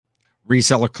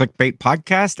Reseller Clickbait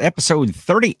Podcast, episode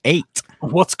 38.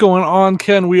 What's going on,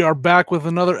 Ken? We are back with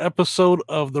another episode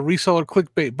of the Reseller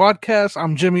Clickbait Podcast.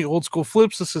 I'm Jimmy Old School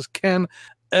Flips. This is Ken,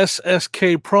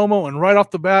 SSKPromo. And right off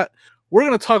the bat, we're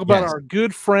going to talk about our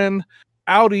good friend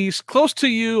out east, close to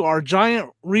you, our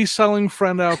giant reselling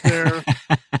friend out there,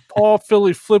 Paul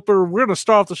Philly Flipper. We're going to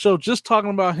start off the show just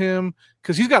talking about him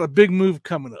because he's got a big move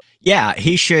coming up. Yeah,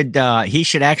 he should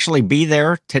actually be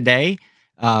there today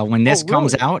when this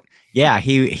comes out. Yeah,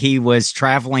 he was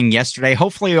traveling yesterday.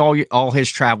 Hopefully all his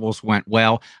travels went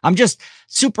well. I'm just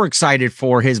super excited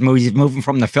for his move. He's moving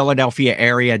from the Philadelphia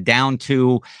area down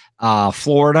to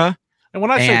Florida. And when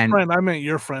I say friend, I meant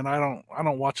your friend. I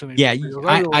don't watch any. Yeah,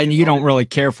 you don't really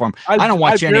care for him. I don't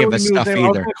watch any of his stuff either. I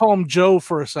was going to call him Joe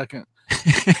for a second.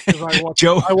 I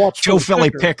watch Joe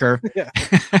Philly Picker. Yeah.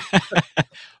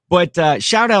 But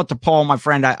shout out to Paul, my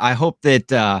friend. I hope that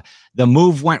the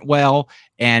move went well,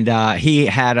 and he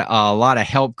had a lot of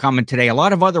help coming today. A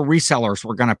lot of other resellers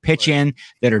were going to pitch in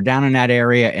that are down in that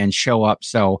area and show up.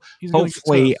 So he's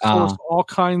hopefully, all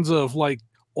kinds of like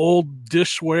old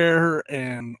dishware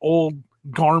and old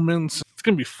garments. It's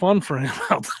going to be fun for him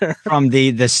out there. From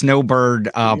the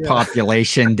snowbird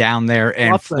population down there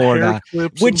in Florida,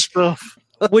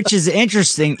 which is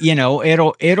interesting. You know,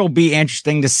 it'll be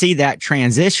interesting to see that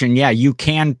transition. Yeah, you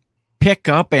can pick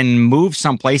up and move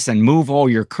someplace and move all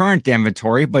your current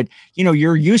inventory, but you know,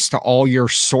 you're used to all your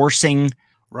sourcing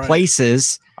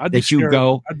places that you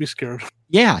go. I'd be scared.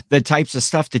 Yeah, the types of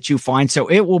stuff that you find. So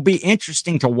it will be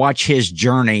interesting to watch his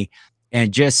journey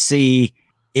and just see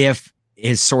if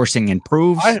his sourcing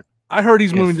improves. I heard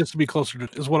he's moving just to be closer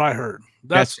to, is what I heard.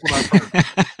 That's what I've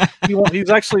heard. He's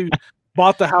actually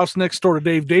bought the house next door to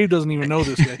Dave. Dave doesn't even know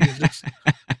this yet. He's just,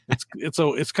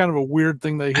 it's kind of a weird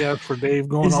thing that he has for Dave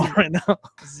going on right now.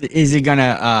 Is he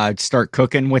gonna start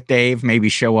cooking with Dave? Maybe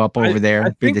show up over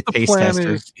there, be the taste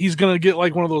tester. He's gonna get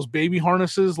like one of those baby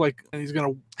harnesses, and he's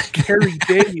gonna carry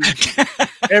Dave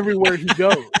everywhere he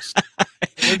goes.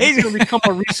 He's gonna become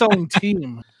a reselling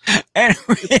team. And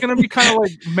it's gonna be kind of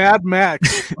like Mad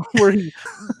Max, where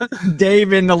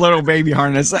Dave in the little baby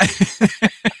harness.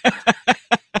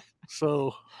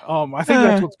 So I think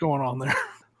that's what's going on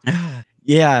there.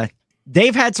 Yeah,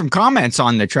 Dave had some comments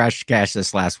on the Trash Cash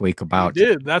this last week about. He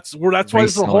did. That's why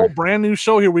it's a whole brand new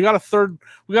show here. We got a third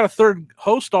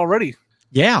host already.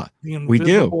 Yeah, we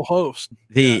do. Host.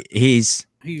 He's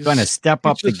going to step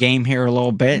up the game here a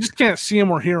little bit. You just can't see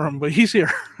him or hear him, but he's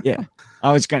here. Yeah,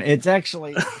 it's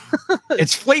actually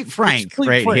it's Fleet Frank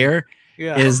here.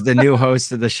 Yeah, is the new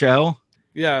host of the show.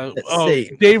 Yeah.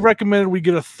 Dave recommended we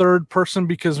get a third person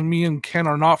because me and Ken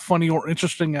are not funny or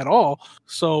interesting at all.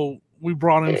 So we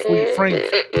brought in Fleet Frank.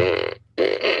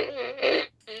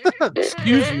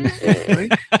 Excuse me.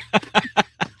 Frank.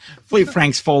 Fleet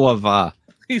Frank's full of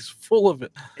he's full of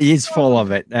it. He's full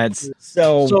of it. That's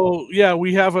so yeah,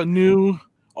 we have a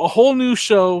whole new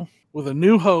show with a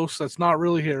new host that's not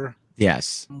really here.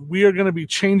 Yes. We are going to be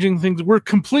changing things. We're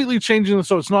completely changing the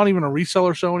show. It's not even a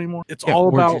reseller show anymore. It's all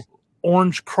about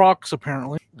orange Crocs,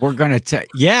 apparently. We're going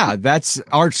to that's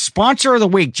our sponsor of the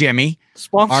week, Jimmy.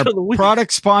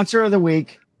 Product sponsor of the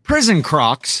week, Prison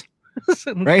Crocs.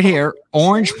 Right here,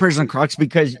 orange Prison Crocs,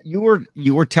 because you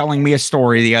were telling me a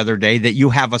story the other day that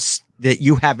you have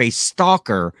a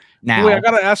stalker now. Wait, I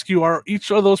got to ask you, are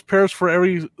each of those pairs for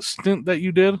every stint that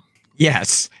you did?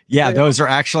 Yes. Yeah, those are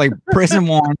actually prison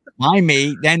worn by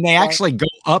me. Then they actually go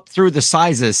up through the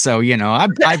sizes. So, you know,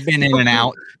 I've been in and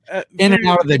out of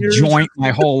the joint my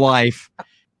whole life.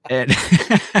 And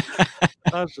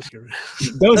I was just curious.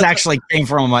 Those actually came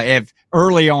from if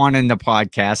early on in the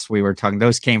podcast we were talking,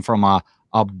 those came from a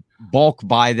bulk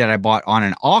buy that I bought on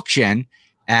an auction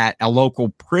at a local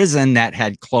prison that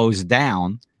had closed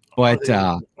down. But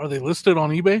are they listed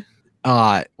on eBay?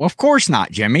 Well, of course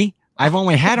not, Jimmy. I've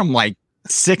only had them like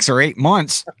 6 or 8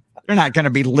 months. They're not going to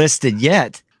be listed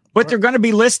yet, but they're going to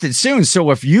be listed soon.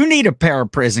 So if you need a pair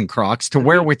of Prison Crocs to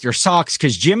wear with your socks,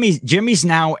 because Jimmy's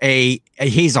now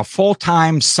he's a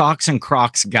full-time socks and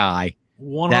Crocs guy.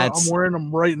 I'm wearing them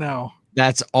right now.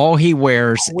 That's all he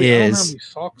wears I don't have any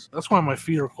socks. That's why my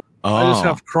feet are cold. I just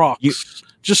have Crocs.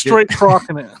 Just straight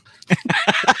Crocking it.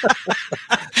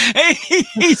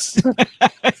 He's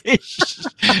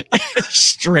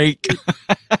straight.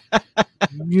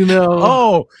 You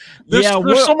know. There's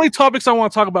so many topics I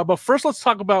want to talk about, but first let's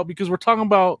talk about, because we're talking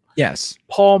about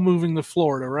Paul moving to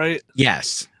Florida, right?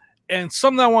 Yes. And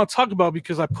something I want to talk about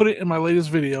because I put it in my latest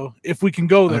video, if we can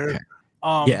go there.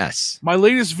 Okay. Yes. My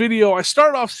latest video, I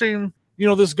started off saying, you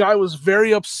know, this guy was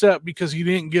very upset because he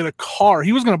didn't get a car.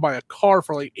 He was going to buy a car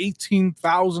for like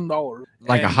 $18,000.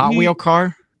 Like a Hot Wheel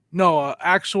car? No,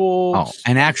 actual.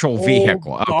 An actual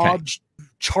vehicle. Okay. Dodge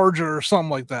Charger or something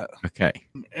like that. Okay.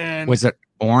 And was it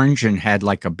orange and had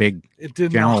like a big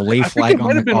General Lee flag on it? I think it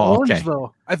might have been orange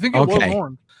though. I think it was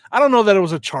orange. I don't know that it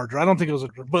was a Charger. I don't think it was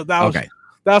but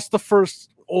that's the first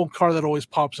old car that always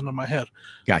pops into my head.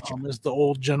 Gotcha. Is the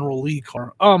old General Lee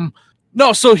car.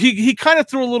 No, so he kind of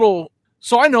threw a little.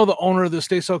 So I know the owner of the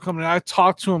estate sale company. I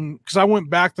talked to him because I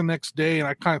went back the next day and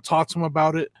I kind of talked to him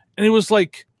about it. And it was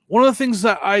like, one of the things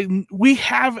that we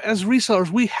have as resellers,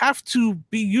 we have to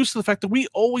be used to the fact that we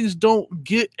always don't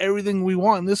get everything we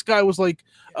want. And this guy was like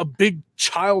a big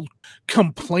child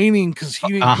complaining because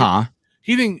he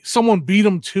didn't. Someone beat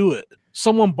him to it.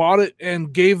 Someone bought it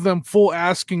and gave them full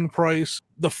asking price.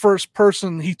 The first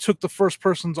person, he took the first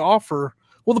person's offer.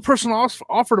 Well, the person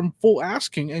offered him full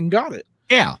asking and got it.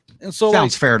 Yeah, and so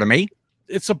sounds fair to me.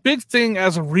 It's a big thing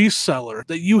as a reseller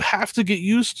that you have to get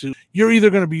used to. You're either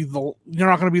going to be you're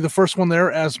not going to be the first one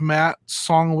there, as Matt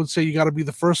Song would say. You got to be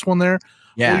the first one there.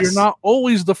 Yes. Or you're not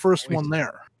always the first one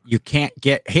there. You can't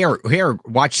get here.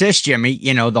 Watch this, Jimmy.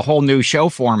 You know the whole new show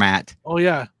format. Oh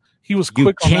yeah, he was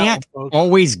quick. You can't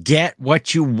always get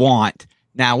what you want.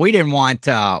 Now we didn't want.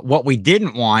 What we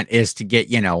didn't want is to get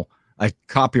a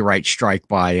copyright strike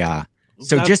by.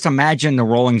 So just imagine the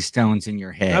Rolling Stones in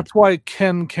your head. That's why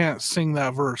Ken can't sing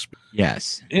that verse.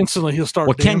 Yes. Instantly he'll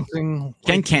start dancing.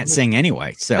 Ken can't sing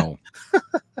anyway. So,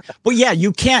 but yeah,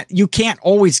 you can't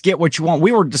always get what you want.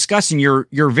 We were discussing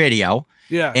your video,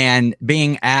 and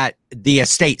being at the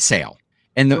estate sale,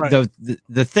 and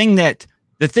the thing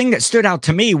that stood out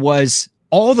to me was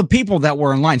all the people that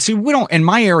were in line. See, in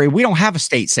my area, we don't have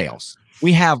estate sales.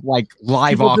 We have like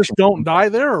live auctions. Just don't die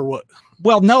there or what?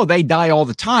 Well, no, they die all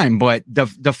the time, but the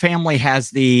family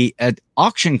has the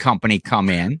auction company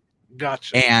come in.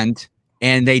 Gotcha. And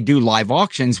they do live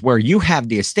auctions where you have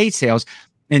the estate sales.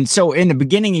 And so in the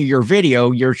beginning of your video,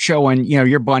 you're showing,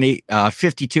 your buddy,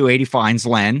 5280 Fines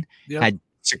Len had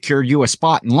secured you a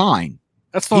spot in line.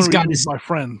 That's not my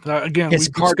friend. Again, he's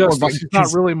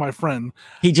not really my friend.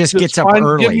 He just gets up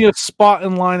early. Give me a spot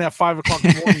in line at 5 o'clock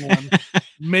in the morning.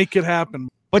 Make it happen.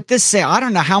 But this sale, I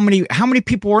don't know how many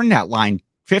people were in that line.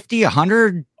 50,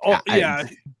 100? Oh, yeah.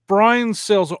 Brian's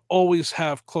sales always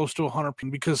have close to 100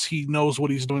 because he knows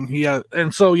what he's doing.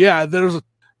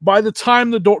 By the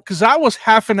time the door, because that was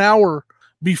half an hour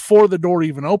before the door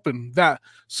even opened. The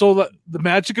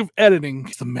magic of editing,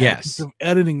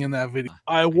 in that video.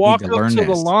 I walked up to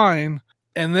the line,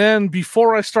 and then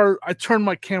before I started, I turned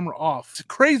my camera off. It's a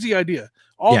crazy idea.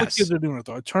 All the kids are doing it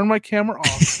though. I turned my camera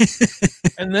off,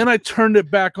 and then I turned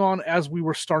it back on as we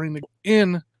were starting to go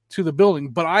in to the building.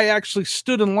 But I actually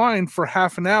stood in line for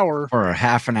half an hour.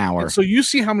 And so you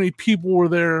see how many people were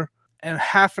there, and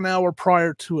half an hour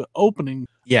prior to it opening,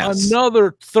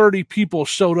 another 30 people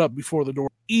showed up before the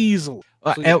door easily.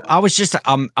 I was just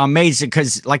amazed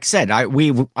because, like I said,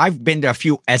 I've been to a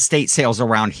few estate sales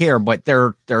around here, but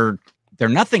they're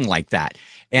nothing like that.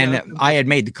 And I had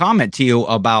made the comment to you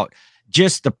about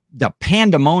just the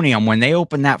pandemonium when they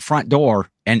open that front door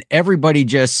and everybody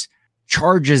just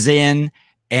charges in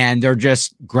and they're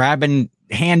just grabbing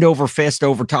hand over fist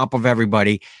over top of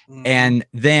everybody. Mm-hmm. And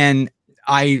then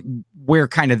where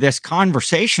kind of this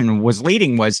conversation was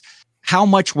leading was how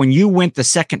much, when you went the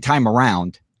second time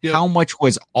around, how much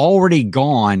was already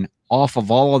gone off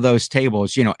of all of those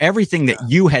tables, everything that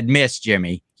you had missed,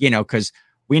 Jimmy, because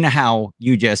we know how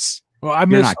you just, well, I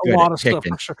missed a lot of stuff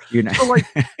for sure. So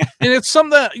and it's something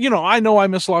that, I know I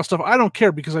missed a lot of stuff. I don't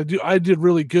care because I did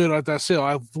really good at that sale.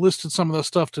 I've listed some of the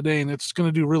stuff today and it's going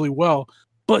to do really well.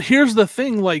 But here's the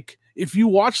thing, if you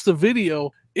watch the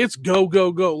video, it's go,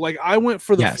 go, go. I went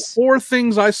for the 4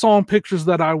 things I saw in pictures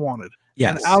that I wanted.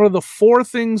 Yes. And out of the 4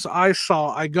 things I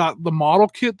saw, I got the model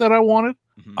kit that I wanted.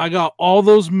 Mm-hmm. I got all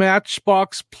those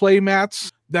Matchbox play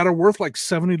mats that are worth like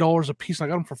 $70 a piece. I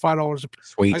got them for $5 a piece.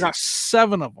 Sweet. I got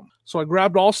 7 of them. So I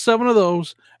grabbed all 7 of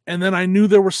those. And then I knew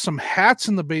there were some hats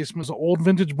in the basement. An old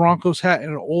vintage Broncos hat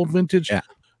and an old vintage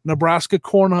Nebraska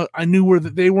corn hut. I knew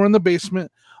that they were in the basement.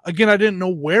 Again, I didn't know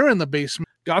where in the basement.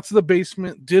 Got to the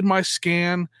basement, did my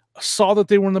scan, saw that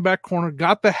they were in the back corner,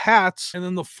 got the hats. And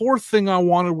then the 4th thing I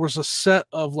wanted was a set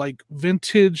of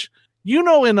vintage,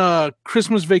 in a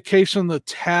Christmas Vacation, the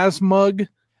Taz mug.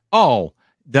 Oh,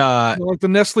 the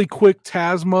Nestle Quick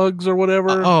Taz mugs or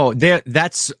whatever.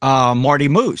 That's Marty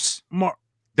Moose.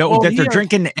 That they're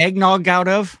drinking eggnog out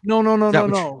of? No. Oh,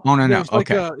 no.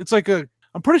 Okay. It's like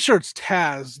I'm pretty sure it's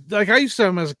Taz. I used to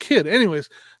have them as a kid. Anyways,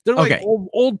 they're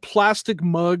old plastic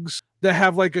mugs that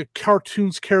have a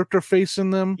cartoon's character face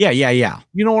in them. Yeah.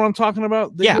 You know what I'm talking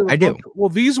about? I do. Well,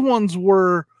 these ones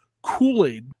were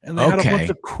Kool-Aid, and they had a bunch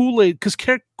of Kool-Aid because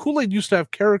Kool-Aid used to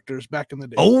have characters back in the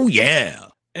day. Oh yeah.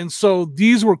 And so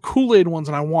these were Kool-Aid ones,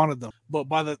 and I wanted them.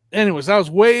 But anyways, that was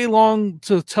way long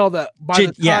to tell that. By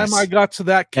the time I got to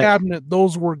that cabinet,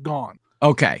 those were gone.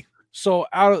 Okay. So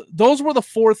those were the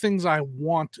 4 things I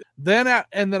wanted. Then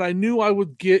and that I knew I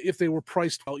would get if they were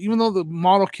priced well. Even though the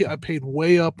model kit I paid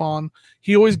way up on,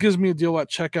 he always gives me a deal at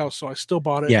checkout, so I still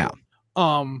bought it. Yeah.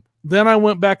 Then I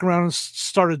went back around and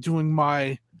started doing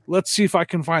my. Let's see if I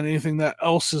can find anything that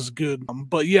else is good.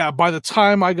 But yeah, by the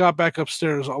time I got back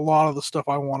upstairs, a lot of the stuff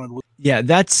I wanted was. Yeah,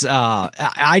 that's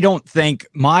I don't think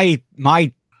my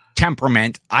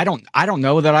temperament, I don't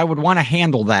know that I would want to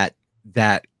handle that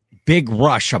big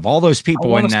rush of all those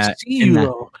people in that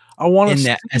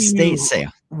estate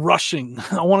sale rushing.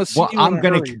 I want to see you. I'm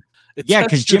going to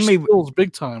cuz Jimmy skills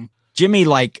big time. Jimmy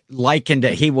likened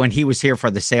it when he was here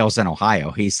for the sales in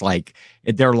Ohio. He's like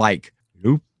they're like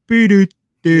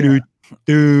it's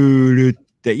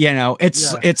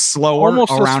slower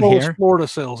almost around as here. Florida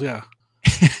sales, yeah.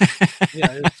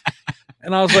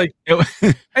 And I was like,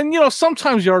 and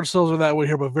sometimes yard sales are that way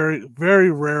here, but very,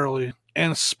 very rarely,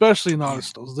 and especially not at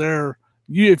stores.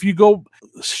 If you go,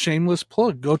 shameless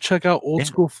plug, go check out Old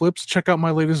School Flips. Check out my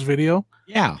latest video.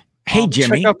 Yeah. Hey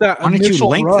Jimmy, check out that. Why don't you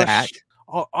link rush. that?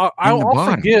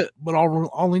 I'll forget, but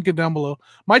I'll link it down below.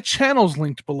 My channel's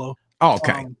linked below. Oh,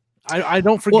 okay. I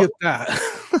don't forget that.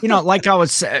 Like I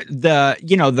was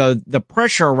the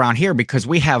pressure around here because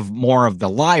we have more of the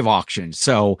live auctions.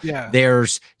 So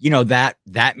there's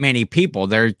that many people.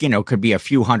 There could be a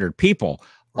few hundred people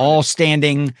all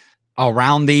standing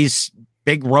around these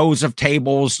big rows of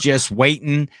tables just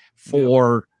waiting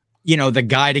for the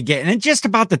guy to get. And just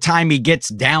about the time he gets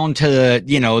down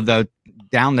to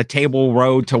down the table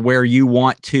road to where you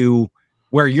want to.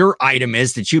 Where your item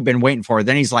is that you've been waiting for.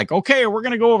 Then he's like, okay, we're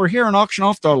going to go over here and auction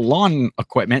off the lawn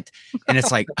equipment. And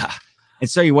it's like, and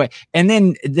so you wait. And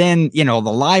then, the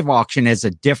live auction is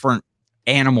a different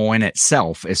animal in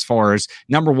itself. As far as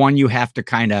number one, you have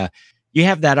to you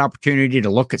have that opportunity to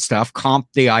look at stuff, comp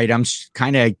the items,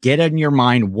 kind of get in your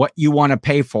mind what you want to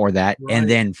pay for that. Right. And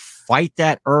then fight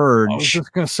that urge. I was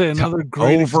just going to say another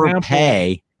great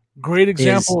overpay. Great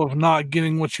example of not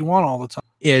getting what you want all the time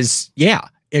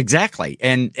Exactly.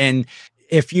 And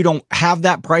if you don't have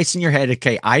that price in your head,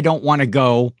 okay, I don't want to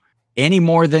go any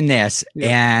more than this.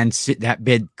 Yeah. And that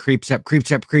bid creeps up.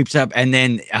 And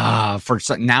then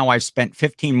now I've spent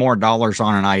 $15 more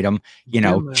on an item,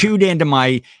 chewed into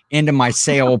my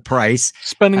sale price.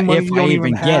 Spending money if I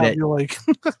even get it. You're like,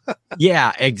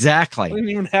 yeah, exactly. I didn't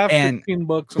even have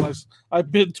 $15 and I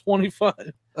bid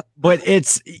 25. But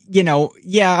it's,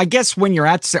 I guess when you're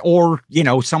at, or,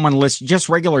 someone lists just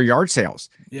regular yard sales,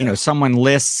 someone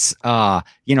lists, they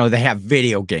have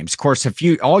video games. Of course,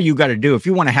 all you got to do, if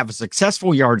you want to have a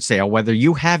successful yard sale, whether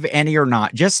you have any or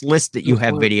not, just list that you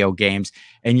have video games,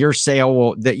 and your sale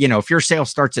will, if your sale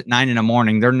starts at 9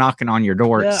 a.m, they're knocking on your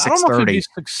door at 6:30. I don't know if it'd be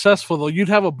successful though. You'd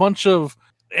have a bunch of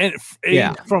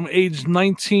from age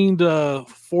 19 to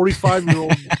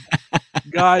 45-year-old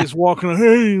guys walking,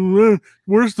 hey,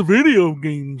 where's the video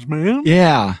games, man?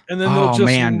 Yeah. And then they'll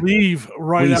just leave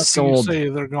after you say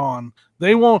they're gone.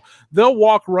 They'll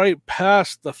walk right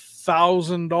past the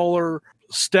 $1,000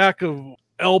 stack of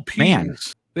LPs. Man.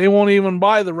 They won't even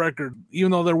buy the record,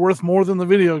 even though they're worth more than the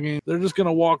video game. They're just going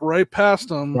to walk right past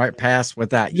them. Right past with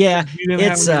that. Yeah.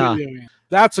 It's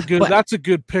That's a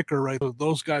good picker, right?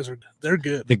 Those guys they're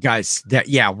good. The guys that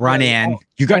run in.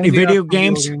 You got any video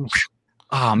games?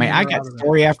 Oh man, I got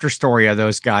story after story of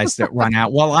those guys that run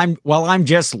out while I'm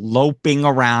just loping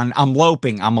around. I'm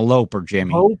loping. I'm a loper,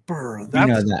 Jimmy. Loper.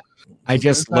 That's, that. I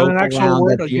just lope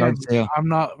around at the yard sale. I'm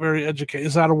not very educated.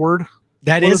 Is that a word?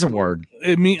 That is a word.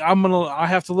 I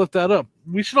have to look that up.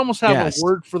 We should almost have a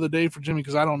word for the day for Jimmy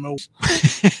because I don't know.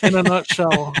 In a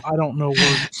nutshell, I don't know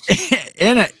words.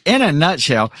 in a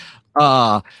nutshell,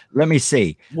 let me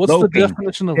see. What's loping, the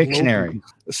definition of dictionary? Loping?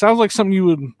 It sounds like something you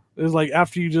would is like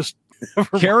after you just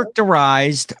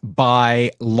characterized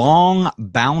by long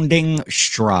bounding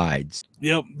strides.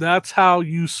 Yep, that's how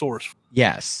you source.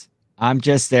 Yes, I'm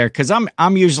just there because I'm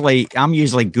usually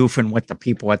goofing with the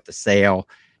people at the sale.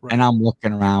 Right. And I'm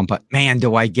looking around, but man,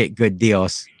 do I get good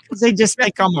deals. They just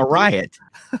think I'm a riot.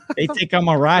 They think I'm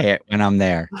a riot when I'm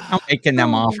there. I'm making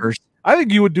them offers. I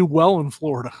think you would do well in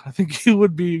Florida. I think you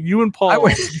would be, you and Paul.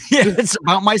 It's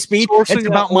about my speed. It's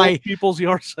about my people's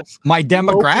yard sales. My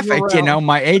demographic,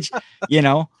 my age,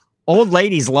 old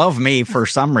ladies love me for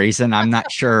some reason. I'm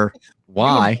not sure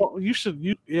why.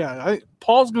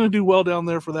 Paul's going to do well down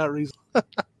there for that reason.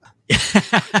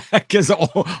 Because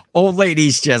old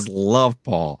ladies just love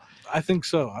Paul. I think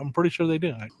so. I'm pretty sure they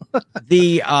do.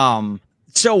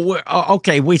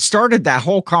 Okay, we started that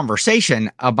whole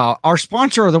conversation about our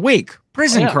sponsor of the week,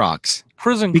 Prison Crocs.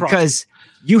 Prison Crocs. Because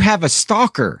you have a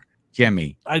stalker,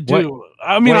 Jimmy. I do.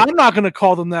 I'm not going to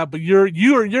call them that, but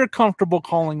you're comfortable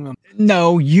calling them.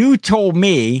 No, you told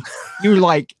me. You were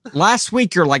like last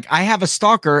week. You're like, I have a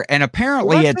stalker, and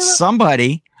apparently it's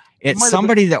somebody. It's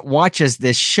somebody that watches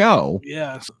this show.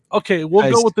 Yes. Okay,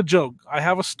 we'll go with the joke. I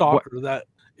have a stalker that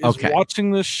is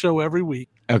watching this show every week.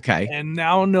 Okay. And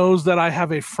now knows that I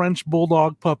have a French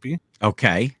bulldog puppy.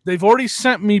 Okay. They've already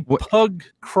sent me pug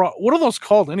croc. What are those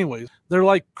called anyways? They're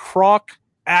like croc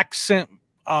accent.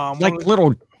 Like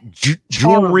little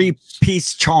jewelry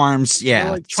piece charms.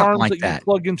 Yeah. Like charms something like that. You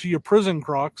plug into your prison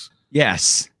crocs.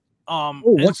 Yes.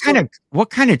 What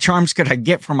kind of charms could I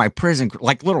get for my prison?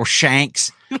 Like little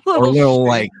shanks or little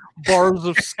like bars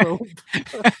of soap.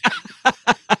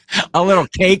 A little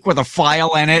cake with a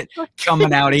file in it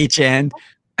coming out each end.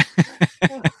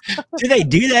 Do they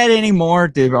do that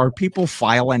anymore? Are people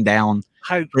filing down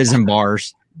prison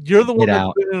bars? You're the one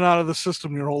that's been in and out of the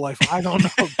system your whole life. I don't know.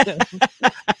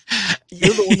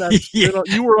 You're the one that's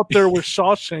you were up there with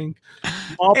Shawshank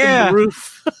mopping the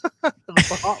roof. The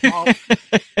hot mop.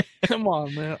 Come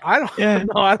on, man.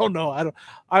 I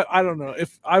don't know.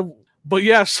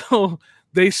 So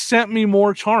they sent me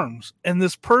more charms, and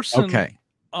this person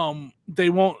they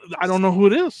won't. I don't know who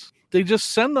it is. They just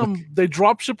send them. Okay. They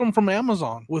drop ship them from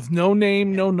Amazon with no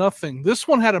name, no nothing. This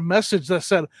one had a message that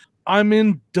said, "I'm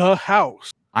in the house."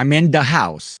 I'm in the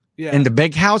house. Yeah. In the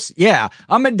big house. Yeah,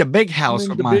 I'm in the big house.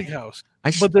 I'm in the big house.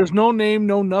 But there's no name,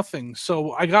 no nothing.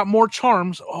 So I got more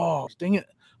charms. Oh, dang it!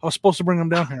 I was supposed to bring them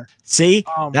down here. See,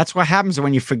 that's what happens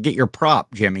when you forget your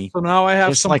prop, Jimmy. So now I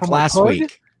have just some like for last my pug,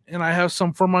 week, and I have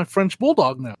some for my French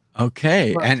bulldog now.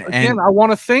 Okay, but and I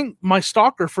want to thank my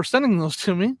stalker for sending those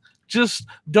to me. Just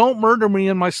don't murder me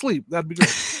in my sleep. That'd be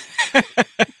great.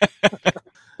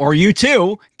 Or you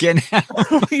too.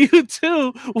 You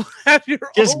too. Have your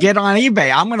just get on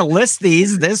eBay. I'm going to list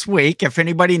these this week. If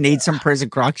anybody needs some prison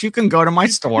crocs, you can go to my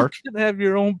store. You can have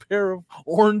your own pair of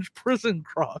orange prison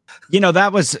crocs.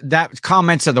 That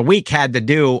comments of the week had to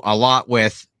do a lot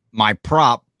with my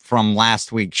prop from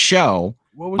last week's show.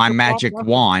 My magic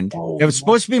wand. It was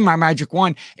supposed to be my magic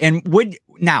wand. And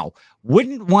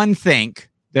wouldn't one think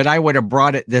that I would have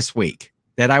brought it this week?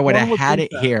 That I would have had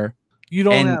it here. You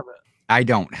don't have it. I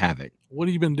don't have it. What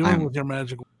have you been doing with your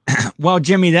magic? Well,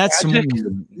 Jimmy, that's magic?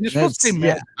 You're supposed to say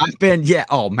magic. I've been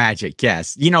magic.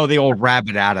 Yes, the old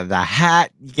rabbit out of the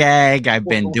hat gag. I've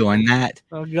been doing that.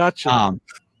 I gotcha.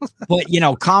 But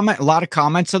a lot of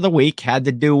comments of the week had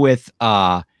to do with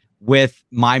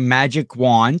my magic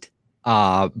wand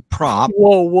prop.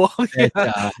 Whoa!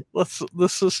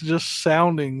 This is just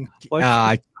sounding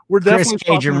like. We're Chris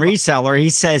Cajun reseller. He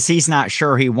says he's not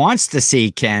sure he wants to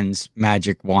see Ken's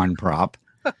magic wand prop.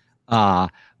 But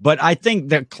I think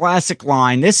the classic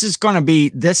line, this is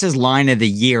line of the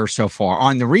year so far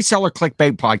on the Reseller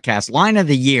Clickbait podcast. Line of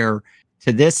the year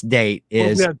to this date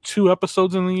is we had 2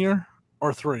 episodes in the year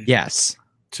or 3. Yes.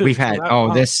 2. We've had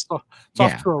it's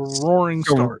off to a roaring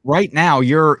start. Right now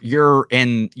you're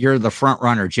the front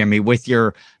runner, Jimmy, with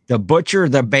the butcher,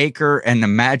 the baker, and the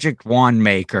magic wand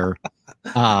maker.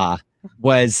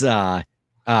 Was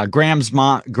Graham's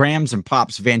and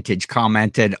Pop's Vintage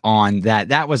commented on that.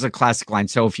 That was a classic line.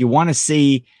 So if you want to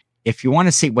see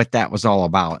what that was all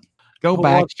about, go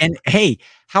back and hey,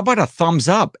 how about a thumbs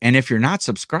up? And if you're not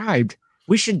subscribed,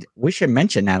 we should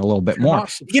mention that a little bit more.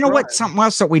 You know what? Something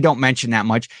else that we don't mention that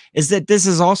much is that this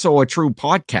is also a true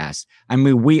podcast. I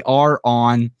mean, we are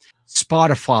on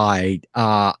Spotify,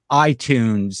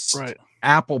 iTunes, right.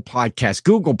 Apple Podcasts,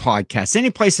 Google Podcasts, any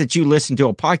place that you listen to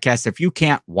a podcast. If you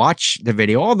can't watch the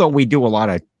video, although we do a lot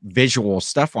of visual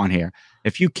stuff on here,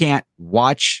 if you can't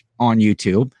watch on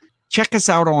YouTube, check us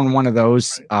out on one of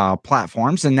those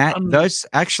platforms, and that does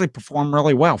actually perform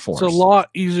really well for us. It's a lot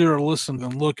easier to listen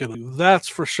than look at it. That's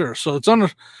for sure. So it's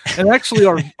and actually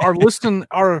our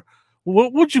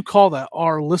what would you call that?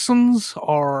 Our listens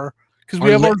are. Because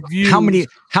we have our views.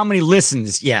 How many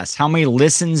listens? Yes. How many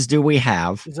listens do we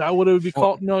have? Is that what it would be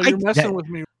called? No, you're messing with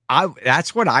me.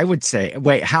 That's what I would say.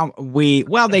 Wait,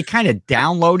 they kind of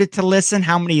download it to listen.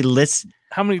 How many lists?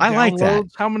 How many downloads? Like that.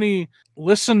 How many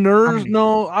listeners?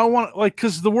 No, I want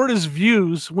because the word is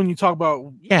views when you talk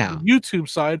about the YouTube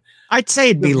side. I'd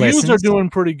say it'd be listens. Views are doing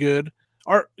pretty good.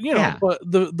 But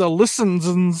the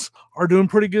listens are doing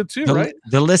pretty good too, right?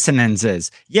 The listenings is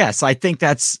yes. I think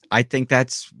that's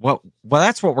what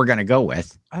we're gonna go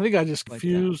with. I think I just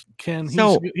confused Ken.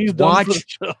 He's done for the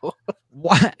show.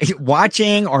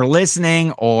 Watching or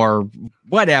listening or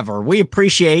whatever. We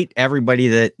appreciate everybody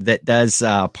that does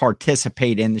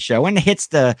participate in the show and hits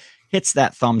that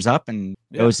thumbs up, and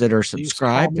those that are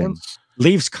subscribed and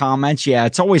leaves comments. Yeah,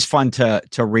 it's always fun to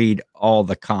read all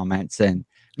the comments, and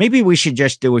maybe we should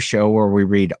just do a show where we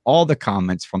read all the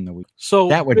comments from the week. So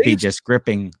that would be just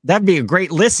gripping. That'd be a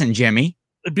great listen, Jimmy.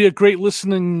 It'd be a great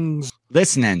listenings.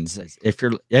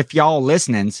 If y'all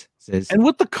listenings. And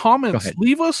with the comments,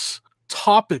 leave us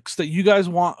topics that you guys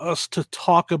want us to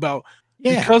talk about.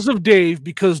 Yeah.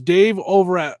 Because Dave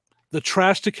over at the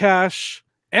Trash to Cash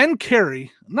and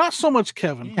Carrie, not so much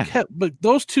Kevin, but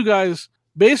those two guys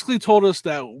basically told us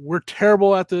that we're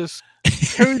terrible at this.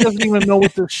 Carrie doesn't even know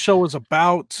what this show is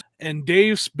about. And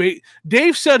Dave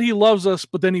said he loves us,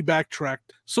 but then he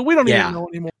backtracked. So we don't even know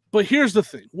anymore. But here's the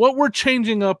thing. What we're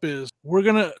changing up is we're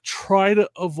going to try to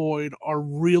avoid our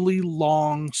really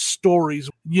long stories.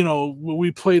 You know,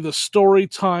 we play the story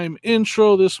time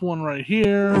intro, this one right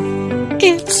here.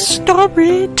 It's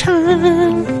story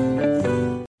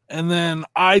time. And then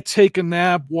I take a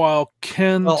nap while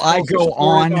Ken I go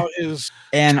on about his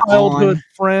and childhood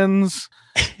friends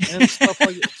and stuff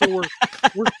like that. So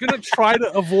we're gonna try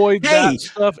to avoid that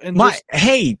stuff. And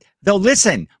though,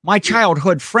 listen, my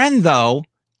childhood friend though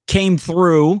came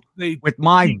through with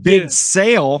my big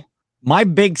sale. My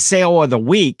big sale of the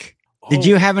week. Did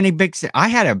you have any big sale? I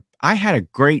had a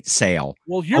great sale.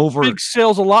 Well, your big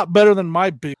sale's a lot better than my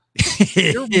big.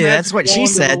 Yeah, that's what she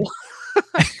said.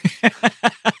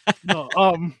 No,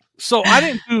 so I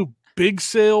didn't do big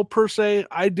sale per se.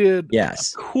 I did a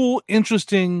cool,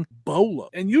 interesting bolo,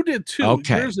 and you did too.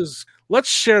 Okay, yours is. Let's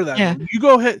share that. Yeah. You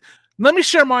go ahead. Let me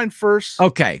share mine first.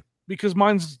 Okay, because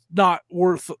mine's not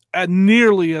worth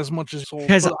nearly as much as sold.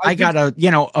 Because I got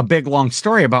a big long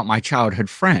story about my childhood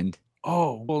friend.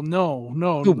 Oh well, no.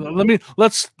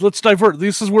 Let's divert.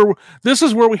 This is where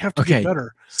we have to get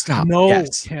better. Stop.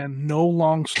 Ken, no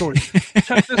long story.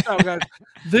 Check this out, guys.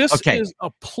 This is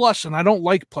a plush, and I don't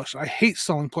like plush. I hate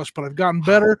selling plush, but I've gotten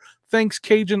better. Thanks,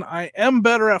 Cajun. I am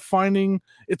better at finding.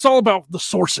 It's all about the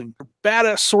sourcing. You're bad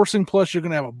at sourcing plush. You're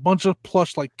gonna have a bunch of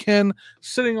plush like Ken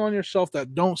sitting on your shelf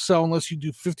that don't sell unless you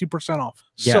do 50% off.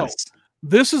 Yes. So,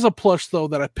 this is a plush though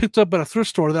that I picked up at a thrift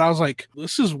store that I was like,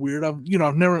 this is weird.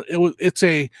 It's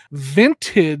a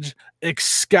vintage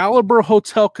Excalibur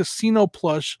Hotel Casino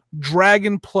plush,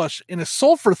 dragon plush, and it's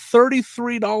sold for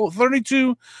 $33,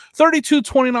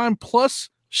 $32.29 plus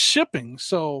shipping.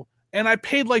 So, and I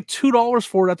paid like $2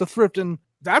 for it at the thrift, and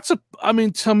that's to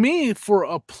me for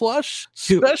a plush,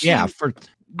 especially.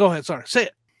 Go ahead. Sorry, say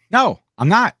it. No, I'm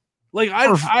not. Like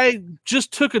I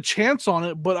just took a chance on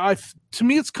it, but to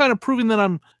me it's kind of proving that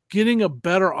I'm getting a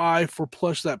better eye for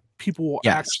plush that people will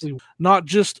actually, not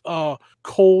just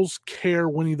Kohl's Care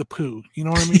Winnie the Pooh. You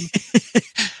know what I mean?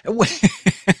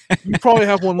 You probably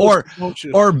have one, don't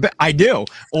you? Or I do,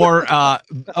 or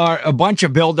a bunch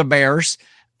of Build-A-Bears.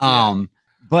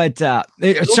 But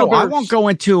so I won't go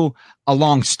into a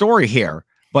long story here.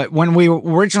 But when we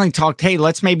originally talked, hey,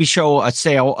 let's maybe show a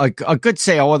sale, a good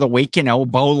sale of the week,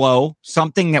 bolo,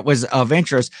 something that was of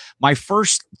interest. My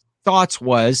first thoughts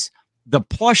was the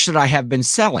plush that I have been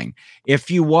selling. If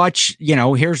you watch,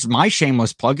 here's my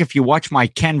shameless plug. If you watch my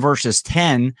Ken versus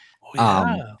 10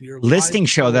 listing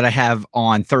show that I have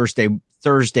on Thursday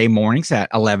mornings at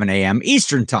 11 a.m.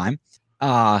 Eastern time,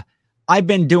 I've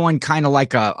been doing kind of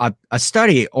like a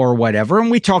study or whatever,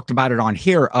 and we talked about it on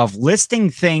here, of listing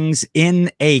things in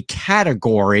a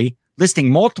category, listing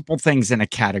multiple things in a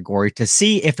category to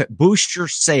see if it boosts your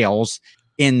sales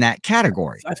in that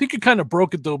category. I think you kind of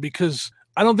broke it though, because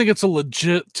I don't think it's a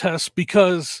legit test,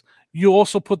 because you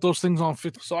also put those things on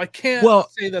 50. So I can't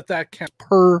say that can't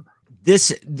per.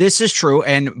 This is true,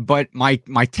 but my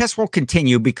test will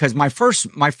continue, because my first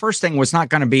thing was not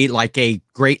going to be like a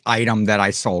great item that I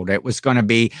sold. It was going to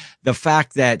be the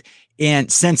fact that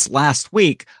since last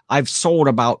week I've sold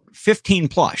about 15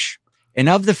 plush, and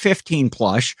of the 15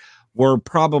 plush were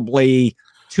probably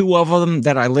 2 of them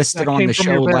that I listed on the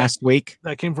show last week.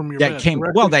 That came from your bed.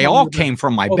 They all came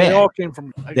from my bed. They all came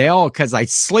from. Because I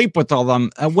sleep with all them.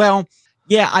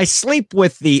 I sleep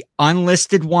with the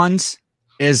unlisted ones.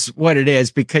 Is what it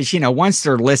is, because once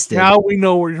they're listed, now we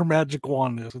know where your magic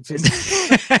wand is.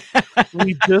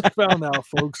 We just found out,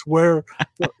 folks, why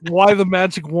the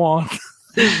magic wand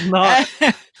is not.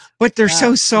 But they're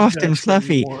so soft and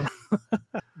fluffy.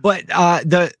 But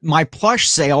my plush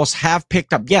sales have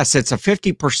picked up. Yes, it's a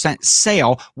 50%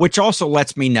 sale, which also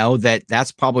lets me know that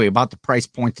that's probably about the price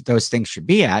point that those things should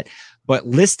be at. But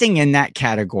listing in that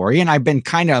category, and I've been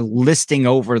kind of listing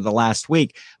over the last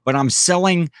week, but I'm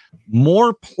selling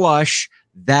more plush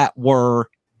that were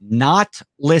not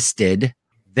listed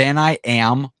than I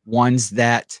am ones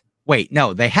that, Wait,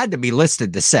 no, they had to be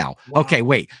listed to sell. Wow. Okay,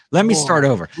 wait. Let me start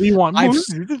over. Rewind.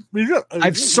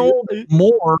 I've sold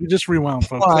more. You just rewound,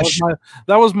 folks.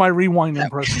 That was my rewind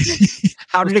impression.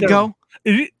 How did it go?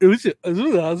 There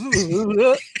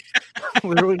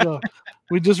we go.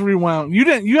 We just rewound. You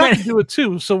didn't. You have to do it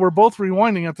too. So we're both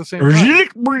rewinding at the same time.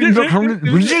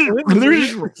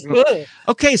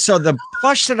 Okay, so the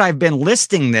plush that I've been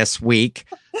listing this week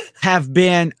I've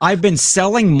been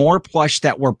selling more plush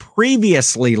that were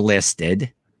previously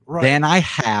listed than I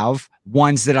have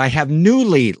ones that I have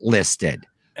newly listed.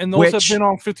 And those have been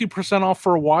on 50% off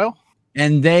for a while.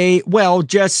 And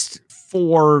just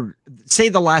for say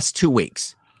the last 2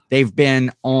 weeks, they've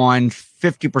been on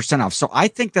 50% off. So I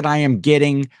think that I am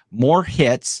getting more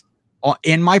hits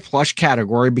in my plush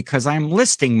category because I'm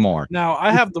listing more. Now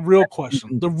I have the real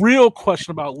question. The real question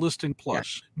about listing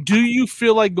plush. Yeah. Do you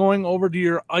feel like going over to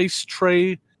your ice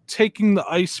tray, taking the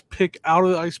ice pick out of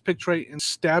the ice pick tray and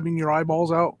stabbing your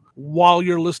eyeballs out while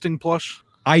you're listing plush?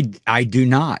 I do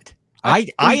not.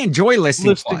 I enjoy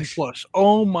listing plush.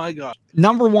 Oh my god!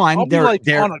 Number one, I'll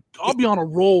be on a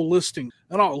roll listing,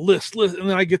 and I'll list, and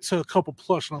then I get to a couple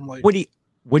plush, and I'm like, what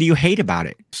do you hate about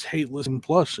it? I just hate listing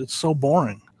plush. It's so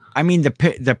boring. I mean,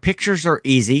 the pictures are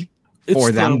easy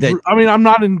for them. I'm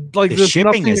not in like the there's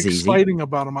shipping nothing is exciting easy.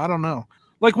 About them. I don't know.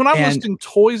 Like when I'm listing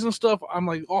toys and stuff, I'm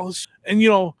like, oh, this, and you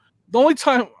know, the only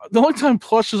time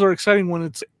plushes are exciting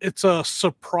when it's a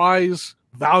surprise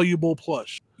valuable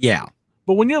plush. Yeah.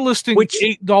 But when you're listing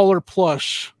 $8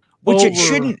 plush, it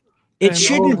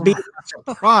shouldn't be a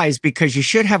surprise because you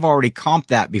should have already comped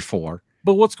that before.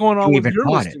 But what's going on with your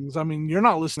listings? I mean, you're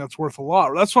not listing that's worth a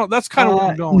lot. That's kind of where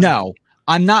I'm going. No,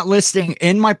 I'm not listing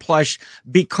in my plush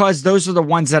because those are the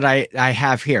ones that I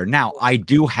have here. Now, I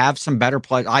do have some better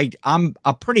plush. I'm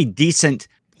a pretty decent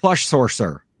plush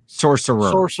sorcerer.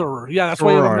 Yeah, that's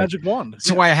why you have a magic wand.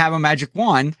 That's why I have a magic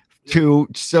wand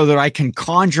so that I can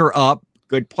conjure up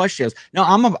good plush deals. No,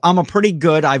 I'm a pretty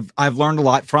good. I've learned a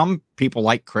lot from people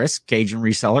like Chris, Cajun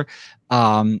Reseller,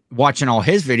 watching all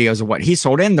his videos of what he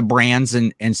sold and the brands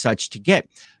and such to get.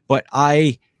 But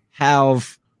I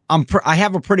have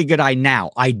a pretty good eye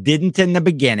now. I didn't in the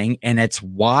beginning, and it's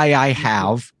why I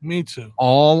have me too.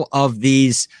 All of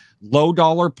these low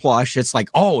dollar plush. It's like,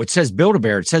 oh, it says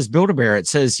Build-A-Bear. It says Build-A-Bear. It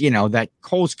says, that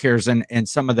Kohl's Cares and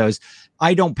some of those.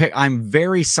 I don't pick. I'm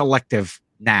very selective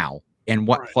now in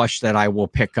what plush that I will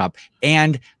pick up,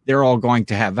 and they're all going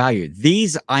to have value.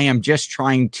 These I am just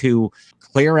trying to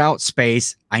clear out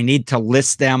space. I need to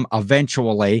list them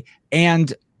eventually,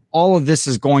 and all of this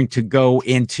is going to go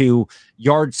into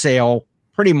yard sale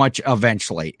pretty much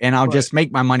eventually, and I'll just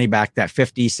make my money back, that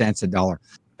 50 cents a dollar.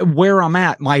 Where I'm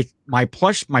at, my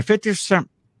plush, my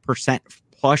 50%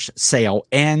 plush sale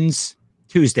ends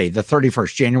Tuesday, the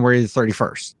 31st, January the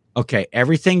 31st. Okay,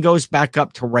 everything goes back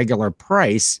up to regular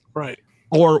price. Right.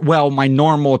 Or, my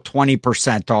normal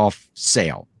 20% off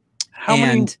sale.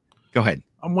 Go ahead.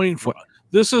 I'm waiting for it.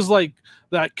 This is like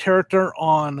that character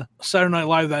on Saturday Night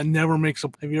Live that never makes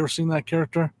up. Have you ever seen that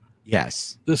character?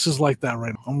 Yes. This is like that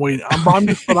right now. I'm waiting. I'm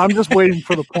just waiting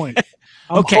for the point.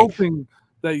 I'm hoping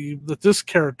that this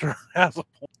character has a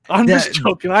point. I'm just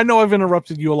joking. I know I've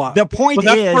interrupted you a lot. The point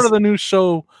that's part of the new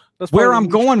show. Where I'm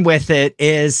going with it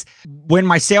is when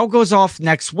my sale goes off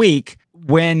next week,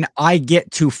 when I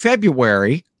get to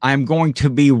February, I'm going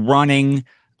to be running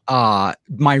my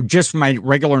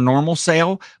regular normal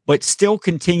sale, but still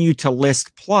continue to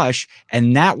list plush.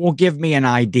 And that will give me an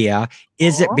idea.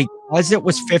 Is it because it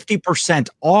was 50%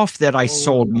 off that I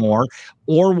sold more,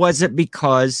 or was it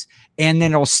because, and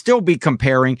then it'll still be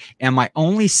comparing, am I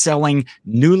only selling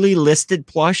newly listed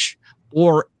plush,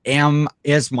 or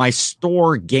is my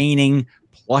store gaining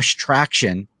plush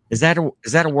traction? Is that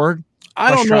a word?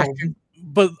 I don't know.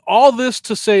 But all this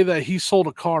to say that he sold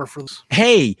a car for this.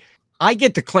 Hey, I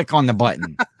get to click on the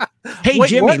button. Hey, wait,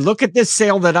 Jimmy, look at this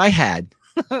sale that I had.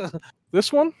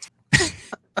 This one?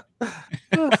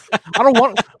 I don't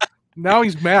want. Now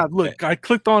he's mad. Look, I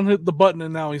clicked on the button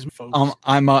and now he's focused.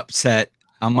 I'm upset.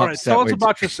 I'm all upset. Right, tell us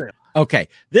about your sale. Okay,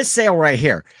 this sale right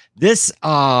here. This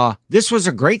was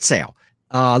a great sale.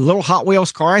 Little Hot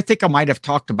Wheels car. I think I might have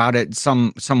talked about it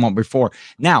somewhat before.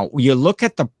 Now you look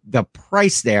at the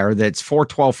price there. That's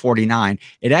 $412.49.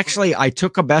 It actually, I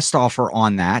took a best offer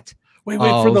on that. Wait,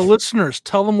 for the listeners,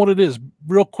 tell them what it is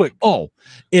real quick. Oh,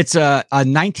 it's a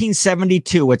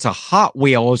 1972. It's a Hot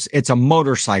Wheels. It's a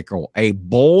motorcycle, a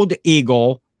Bold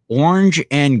Eagle, orange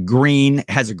and green,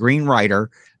 has a green rider.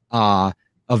 A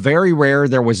very rare.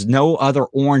 There was no other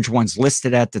orange ones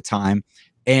listed at the time.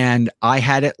 And I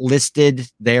had it listed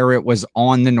there. It was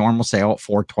on the normal sale at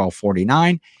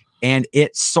 $412.49, and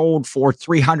it sold for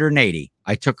 $380.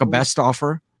 I took a best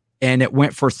offer, and it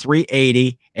went for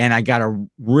 $380, and I got a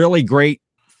really great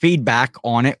feedback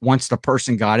on it. Once the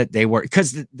person got it, they were,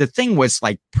 because the thing was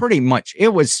like pretty much, it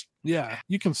was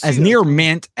you can see as near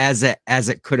mint as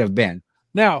it could have been.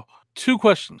 Now, 2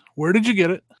 questions. Where did you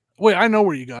get it? Wait, I know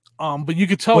where you got it. But you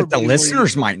could tell what the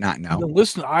listeners might not know.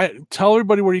 I tell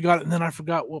everybody where you got it, and then I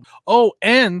forgot.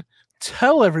 And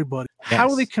tell everybody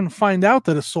how they can find out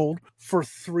that it's sold for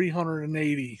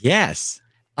 $380. Yes.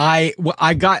 I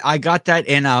got that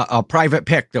in a private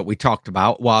pick that we talked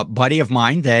about. Well, a buddy of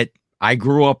mine that I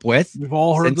grew up with. We've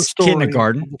all heard the story.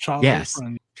 Kindergarten.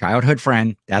 Childhood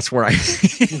friend. That's where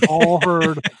we've all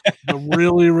heard the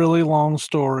really, really long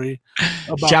story.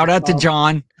 Shout out to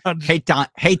John. Hey,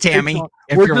 Tammy, John.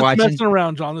 if We're you're just watching. Messing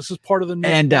around, John. This is part of the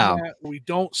and we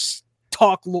don't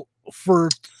talk for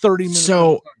 30 minutes.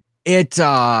 So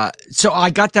so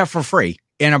I got that for free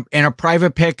in a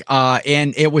private pick,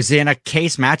 and it was in a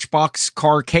case, Matchbox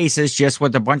car cases, just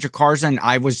with a bunch of cars, and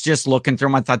I was just looking through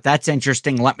them. I thought, that's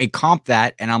interesting. Let me comp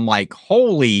that, and I'm like,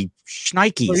 holy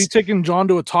shnikes! So are you taking John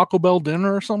to a Taco Bell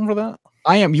dinner or something for that?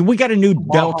 I am. We got a new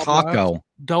Del Taco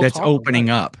that's opening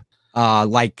up,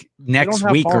 like next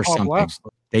week or something. Blast,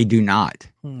 they do not.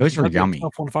 Those are yummy.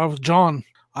 If I was John,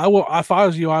 if I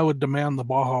was you, I would demand the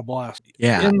Baja Blast.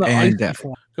 Yeah, and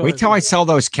wait till I sell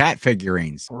those cat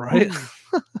figurines. Right.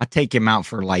 I'll take him out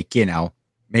for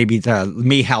maybe the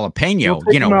me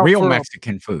jalapeno, real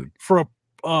Mexican food for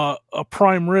a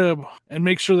prime rib, and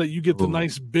make sure that you get the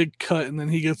nice big cut, and then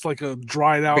he gets like a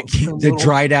dried out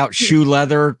dried out shoe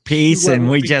leather piece, and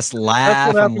we just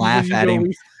laugh and laugh at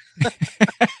him.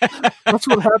 That's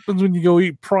what happens when you go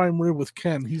eat prime rib with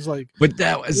Ken. He's like, but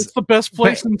it's the best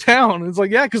place in town. It's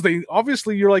like, yeah, because they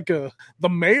obviously you're like the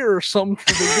mayor or something.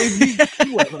 They gave me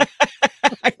shoe leather.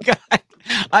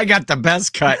 I got the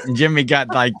best cut, and Jimmy got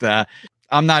like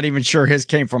I'm not even sure his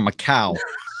came from a cow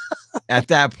at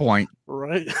that point.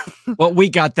 Right. But we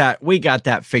got that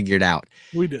figured out.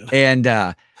 We did.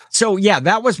 And so yeah,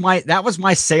 that was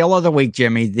my sale of the week,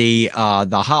 Jimmy. The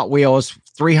Hot Wheels,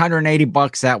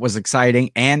 $380. That was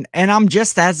exciting. And I'm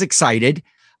just as excited.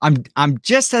 I'm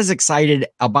just as excited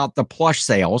about the plush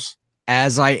sales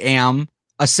as I am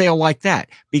a sale like that,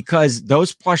 because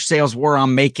those plush sales where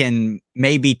I'm making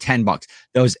maybe $10,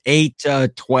 those $8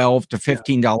 to $12 to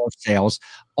 $15 sales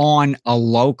on a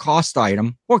low cost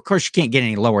item. Well, of course you can't get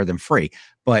any lower than free,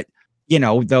 but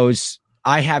those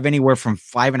I have anywhere from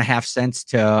 5.5 cents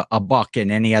to $1 in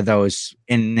any of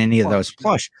those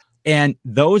plush. And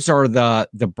those are the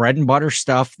bread and butter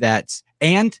stuff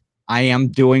and I am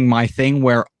doing my thing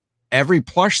where every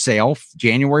plush sale,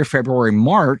 January, February,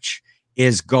 March,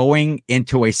 is going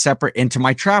into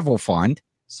my travel fund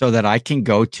so that I can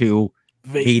go to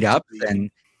meetups and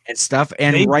stuff.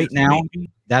 And Vegas, right now,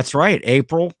 that's right.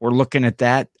 April, we're looking at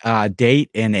that date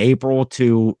in April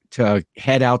to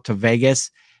head out to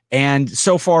Vegas. And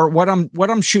so far, what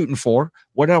I'm shooting for,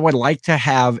 what I would like to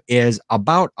have is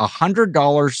about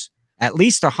 $100, at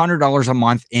least $100 a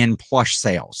month in plush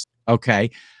sales. Okay.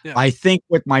 Yeah. I think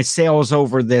with my sales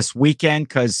over this weekend,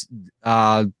 because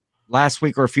last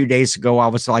week or a few days ago, I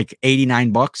was like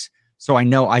 $89. So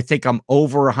I think I'm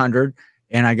over 100,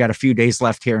 and I got a few days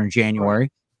left here in January.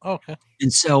 Okay.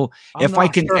 And so if I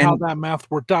can, how that math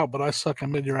worked out, but I suck. I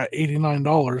mean, you're at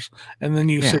 $89, and then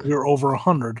you said you're over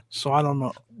 100. So I don't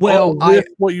know. Well,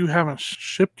 what you haven't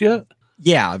shipped yet?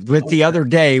 Yeah. With the other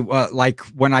day, like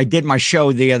when I did my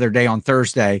show the other day on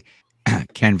Thursday,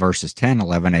 Ken versus 10,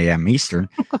 11 a.m. Eastern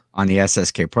on the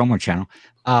SSKPromo channel.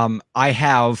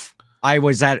 I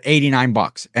was at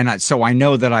 $89, and so I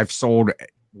know that I've sold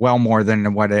well more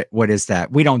than what is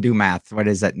that? We don't do math. What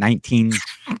is that? $11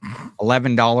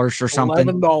 or something?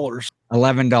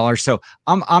 $11. So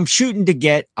I'm shooting to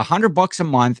get $100 a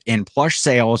month in plush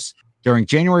sales during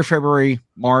January, February,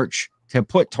 March to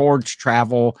put towards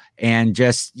travel, and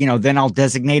just then I'll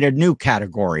designate a new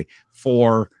category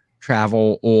for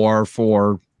travel or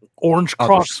for Orange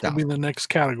Crocs will be the next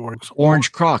category.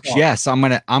 Orange Crocs. Yes.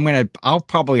 I'll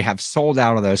probably have sold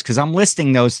out of those because I'm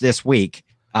listing those this week.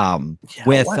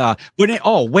 Wait.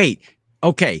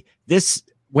 Okay.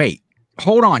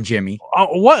 Hold on, Jimmy.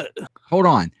 What? Hold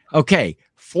on. Okay.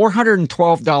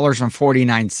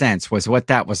 $412.49 was what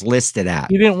that was listed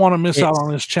at. You didn't want to miss out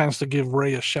on this chance to give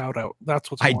Ray a shout out. That's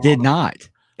what I did not.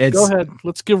 Go ahead.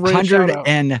 Let's give Ray a shout out.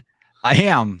 And I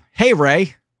am. Hey,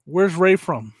 Ray. Where's Ray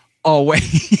from? Oh, wait.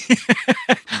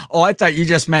 Oh, I thought you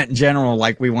just meant in general,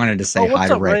 like we wanted to say hi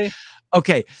to Ray.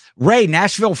 Okay. Ray,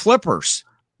 Nashville Flippers.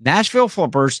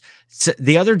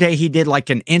 The other day he did like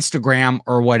an Instagram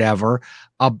or whatever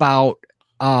about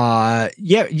Yeah,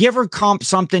 you ever comp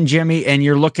something, Jimmy, and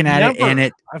you're looking at it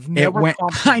and I've never went,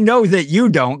 I know that you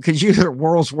don't, because you're the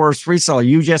world's worst reseller.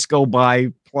 You just go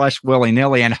buy plush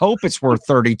willy-nilly and hope it's worth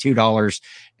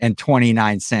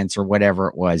 $32.29 or whatever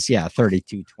it was. Yeah,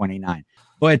 $32.29.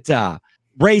 But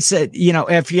Ray said,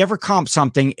 if you ever comp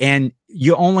something and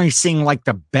you only seeing like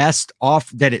the best off,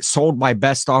 that it's sold by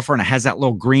best offer, and it has that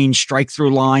little green strike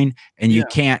through line, and you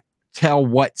can't tell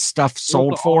what stuff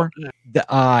sold for.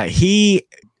 He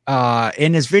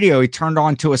in his video, he turned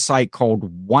on to a site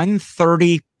called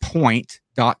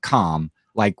 130point.com,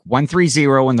 like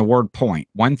 130 and the word point,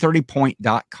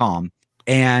 130point.com.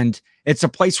 And it's a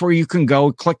place where you can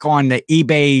go click on the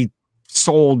eBay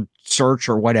sold search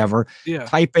or whatever,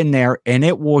 type in there, and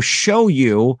it will show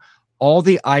you all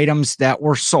the items that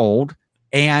were sold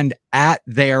and at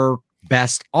their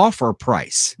best offer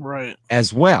price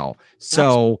as well.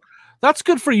 So that's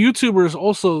good for YouTubers.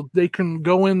 Also, they can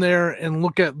go in there and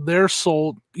look at their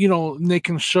sold, and they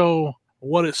can show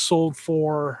what it's sold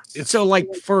for. So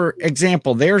like, for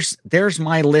example, there's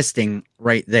my listing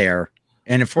right there.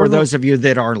 And for those of you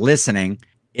that are listening,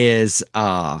 is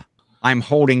I'm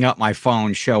holding up my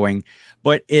phone showing,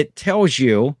 but it tells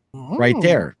you right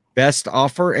there, best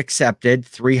offer accepted,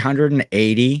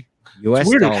 $380 US.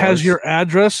 Weird. It has your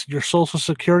address, your social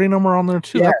security number on there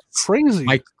too. Yes. That's crazy.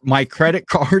 My credit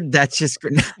card. That's just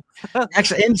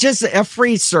actually, and just a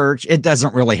free search. It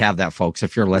doesn't really have that, folks,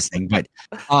 if you're listening. But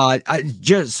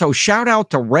so shout out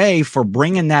to Ray for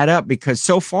bringing that up, because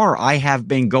so far I have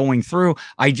been going through.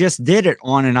 I just did it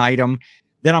on an item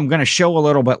that I'm going to show a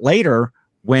little bit later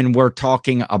when we're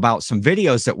talking about some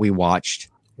videos that we watched.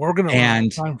 We're going to run out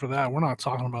of time for that. We're not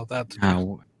talking about that today.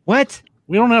 What?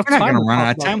 We don't have time to run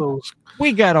out of time. Those.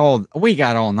 We got all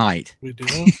night. We do.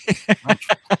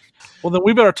 Well, then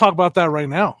we better talk about that right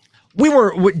now.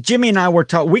 Jimmy and I were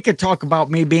talking. We could talk about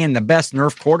me being the best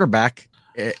Nerf quarterback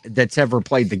that's ever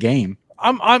played the game.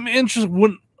 I'm interested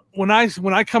when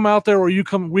I come out there or you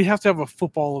come. We have to have a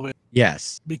football event.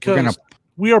 Yes, because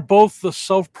we are both the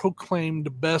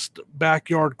self-proclaimed best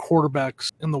backyard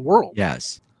quarterbacks in the world.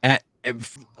 Yes,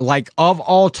 of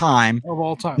all time. Of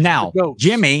all time. Now,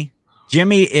 Jimmy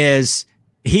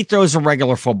he throws a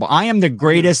regular football. I am the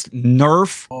greatest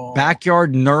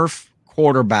backyard Nerf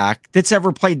quarterback that's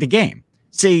ever played the game.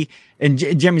 See, and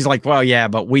Jimmy's like, well, yeah,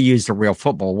 but we used a real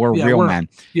football. We're real men.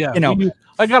 Yeah,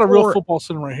 I got a real football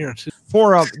sitting right here too.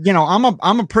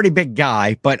 I'm a pretty big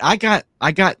guy, but I got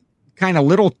kind of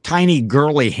little tiny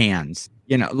girly hands.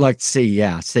 Let's see.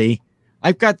 Yeah, see,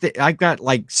 I've got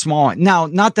like small. Now,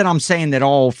 not that I'm saying that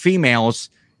all females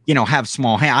have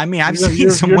small hands. I mean, I've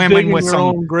seen some women with some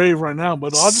own grave right now,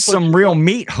 but I'll just some real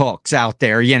meat hooks out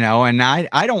there, and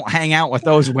I don't hang out with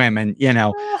those women,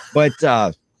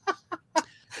 but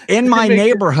in my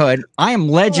neighborhood, I am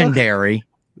legendary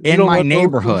in my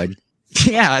neighborhood.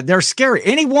 Yeah, they're scary.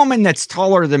 Any woman that's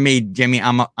taller than me, Jimmy,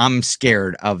 I'm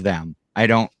scared of them. I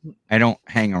don't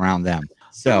hang around them.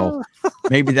 So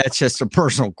maybe that's just a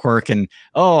personal quirk. And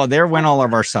there went all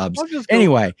of our subs.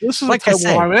 Anyway, this is like I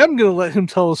say, I am going to let him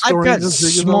tell a story.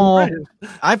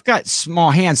 I've got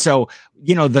small hands. So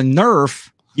the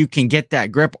Nerf, you can get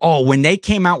that grip. Oh, when they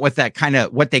came out with that kind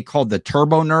of what they called the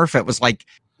turbo Nerf, it was like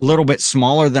a little bit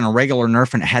smaller than a regular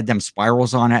Nerf, and it had them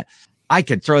spirals on it. I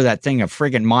could throw that thing a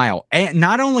friggin' mile. And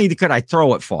not only could I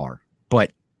throw it far,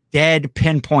 but dead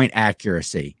pinpoint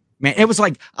accuracy. Man, it was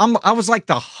like I was like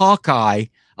the Hawkeye.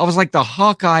 I was like the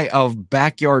Hawkeye of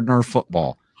backyard Nerf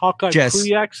football. Hawkeye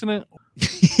pre-accident?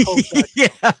 Yeah.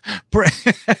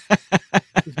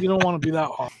 You don't want to be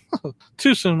that hot.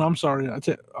 Too soon. I'm sorry.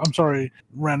 I'm sorry,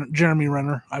 Jeremy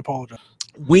Renner. I apologize.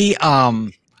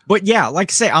 But yeah, like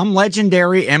I say, I'm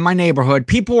legendary in my neighborhood.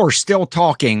 People are still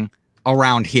talking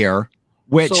around here,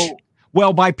 which...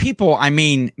 Well, by people, I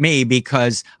mean me,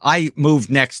 because I moved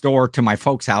next door to my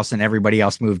folks' house and everybody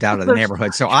else moved out of the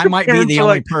neighborhood. So I might be the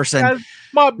only person.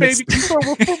 My baby can throw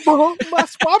a football. My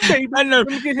baby. I know.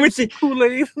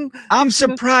 Kool-Aid. I'm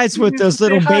surprised with those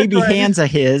little baby hands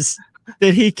of his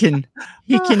that he can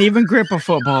even grip a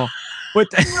football.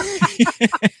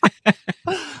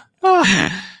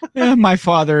 My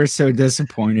father is so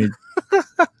disappointed.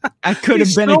 I could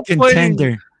have been a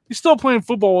contender. He's still playing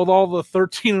football with all the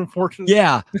 13 and 14.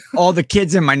 Yeah, all the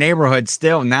kids in my neighborhood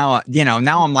still. Now,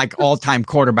 now I'm like all-time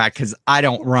quarterback because I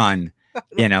don't run.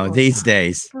 These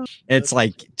days it's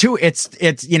like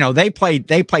they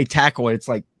play tackle. It's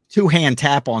like 2-hand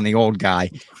tap on the old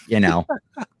guy. Not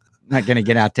gonna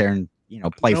get out there and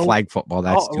play flag football.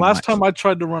 That's last time I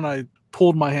tried to run, I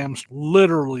pulled my hamstring.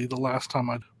 Literally, the last time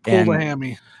I pulled a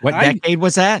hammy. What decade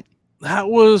was that? That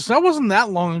wasn't that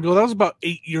long ago. That was about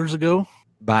 8 years ago.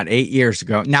 About 8 years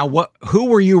ago. Now, who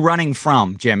were you running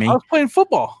from, Jimmy? I was playing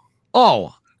football.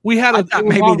 Oh, we had I thought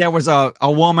maybe there was a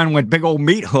woman with big old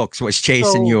meat hooks was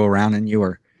chasing you around, and you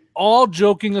were. All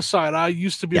joking aside, I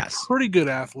used to be a pretty good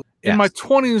athlete. In my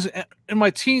 20s, in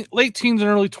my late teens and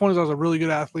early 20s, I was a really good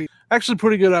athlete. Actually,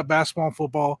 pretty good at basketball and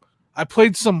football. I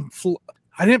played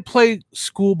I didn't play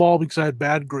school ball because I had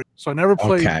bad grades, so I never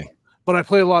played. Okay. But I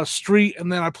played a lot of street,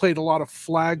 and then I played a lot of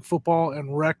flag football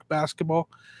and rec basketball.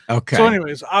 Okay. So,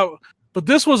 anyways, but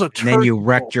this was a turkey bowl. Then you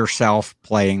wrecked yourself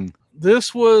playing.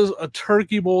 This was a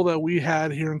turkey bowl that we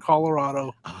had here in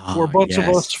Colorado, where a bunch of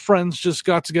us friends just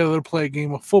got together to play a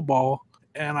game of football,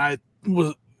 and I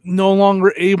was no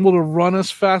longer able to run as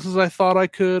fast as I thought I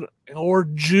could or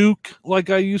juke like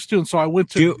I used to, and so I went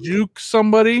to juke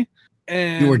somebody,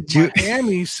 and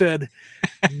Miami said,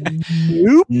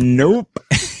 "Nope."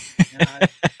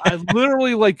 I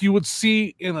literally, like you would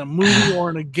see in a movie or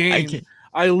in a game,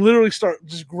 I literally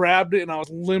just grabbed it and I was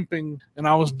limping and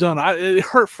I was done. It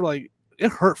hurt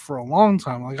for a long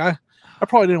time. Like I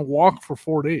probably didn't walk for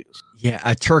 4 days. Yeah,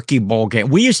 a turkey bowl game.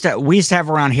 We used to have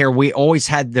around here. We always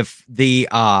had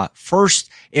the first.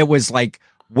 It was like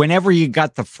whenever you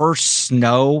got the first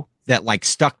snow that like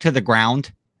stuck to the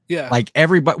ground. Yeah, like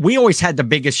everybody. We always had the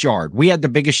biggest yard. We had the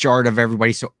biggest yard of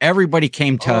everybody, so everybody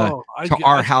came to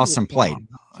our house and played.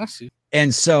 I see.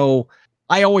 And so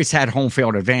I always had home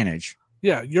field advantage.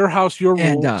 Yeah, your house, your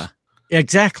rules.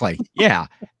 Exactly. Yeah.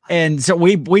 And so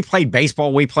we played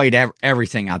baseball. We played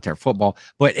everything out there, football.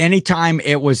 But anytime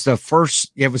it was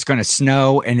it was going to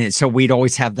snow. And so we'd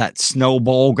always have that snow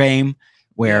bowl game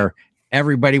where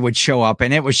everybody would show up.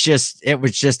 And it was just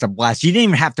a blast. You didn't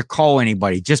even have to call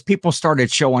anybody. Just people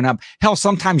started showing up. Hell,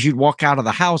 sometimes you'd walk out of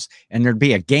the house and there'd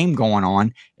be a game going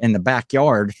on in the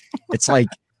backyard. It's like,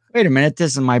 wait a minute,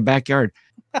 this is my backyard.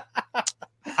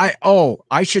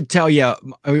 I should tell you.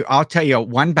 I'll tell you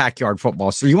one backyard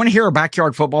football. So you want to hear a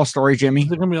backyard football story, Jimmy?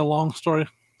 Is it gonna be a long story?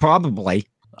 Probably.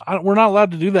 We're not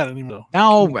allowed to do that anymore.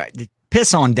 No,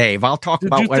 piss on Dave. I'll talk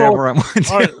about whatever I want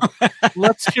to. All right,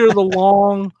 let's hear the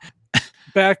long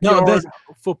backyard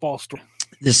football story.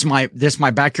 This is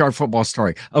my backyard football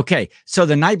story. Okay, so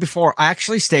the night before, I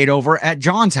actually stayed over at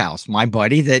John's house, my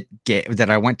buddy that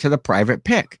I went to the private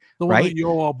pick. The one that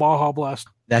you Baja Blast.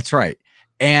 That's right.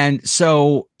 And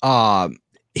so I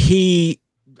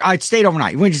stayed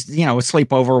overnight. We just,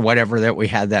 sleep over, whatever that we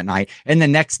had that night. And the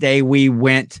next day we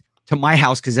went to my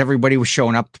house because everybody was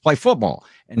showing up to play football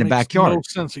in the backyard. No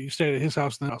sense that you stayed at his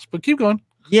house in the house, but keep going.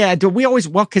 Yeah,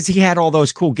 because he had all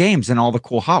those cool games and all the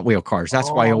cool Hot Wheel cars.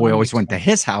 That's why we always went to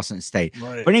his house and stayed.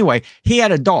 Right. But anyway, he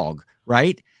had a dog,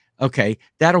 right? Okay,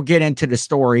 that'll get into the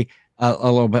story a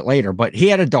little bit later. But he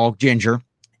had a dog, Ginger.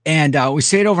 And we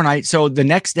stayed overnight. So the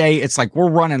next day, it's like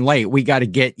we're running late. We got to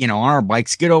get, on our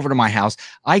bikes, get over to my house.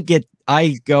 I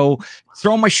go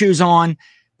throw my shoes on.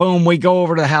 Boom. We go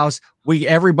over to the house.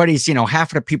 Everybody's, half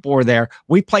of the people were there.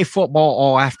 We play football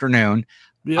all afternoon.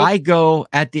 Yep. I go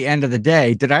at the end of the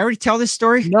day. Did I already tell this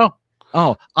story? No.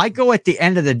 Oh, I go at the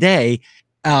end of the day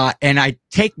and I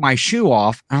take my shoe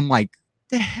off. I'm like,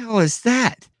 the hell is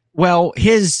that? Well,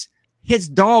 his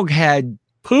dog had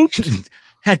pooped.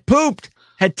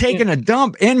 Had taken a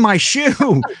dump in my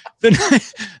shoe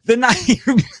the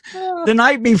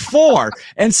night before.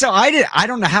 And so I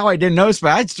don't know how I didn't notice,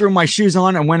 but I just threw my shoes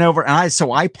on and went over. And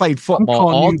I played football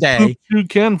all day.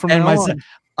 Ken from now on.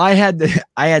 I had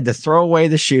to throw away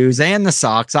the shoes and the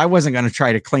socks. I wasn't going to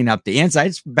try to clean up the inside.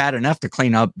 It's bad enough to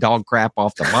clean up dog crap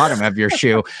off the bottom of your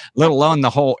shoe, let alone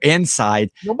the whole inside.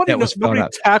 Nobody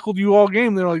tackled you all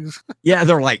game. They're like, yeah,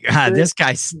 they're like, this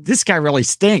guy really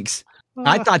stinks.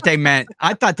 I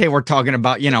thought they were talking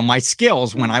about, my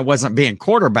skills when I wasn't being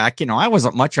quarterback. I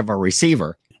wasn't much of a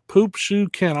receiver. Poop Shoe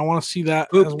Ken. I want to see that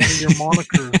as one of your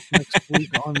monikers next week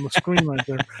on the screen right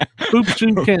there. Poop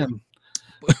Shoe Ken.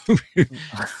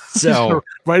 So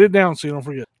write it down so you don't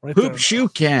forget. Right Poop Shoe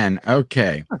Ken.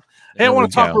 Okay. Hey, I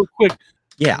want to talk real quick.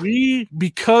 Yeah.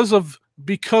 Because of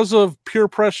peer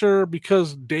pressure,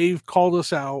 because Dave called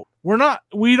us out,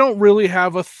 we don't really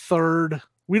have a third.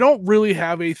 We're not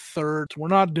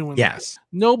doing that.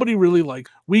 Nobody really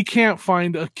we can't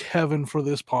find a Kevin for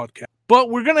this podcast. But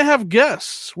we're going to have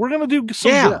guests. We're going to do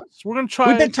some guests. We're going to try.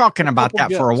 We've been talking about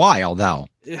that for a while, though.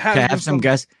 To have some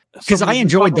guests. Because I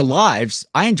enjoyed the lives.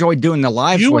 I enjoyed doing the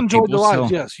lives. You enjoyed the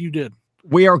lives. Yes, you did.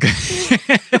 We are good.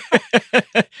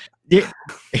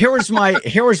 Here was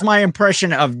my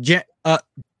impression of the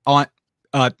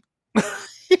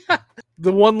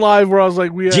one live where I was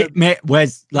like, was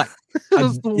like it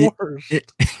was the worst.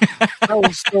 That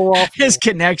was so awful. His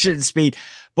connection speed.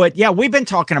 But yeah, we've been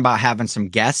talking about having some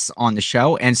guests on the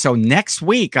show. And so next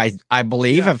week, I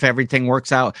believe if everything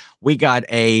works out, we got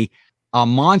a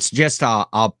monster, just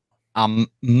a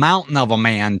mountain of a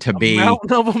man to be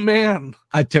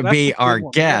our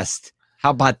guest. How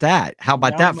about that? How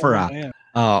about that for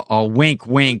a wink,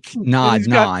 wink, nod,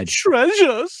 nod?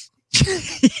 Treasures.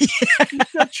 He's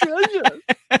got treasures.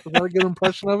 Was that a good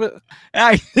impression of it?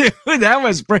 I knew that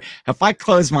was. If I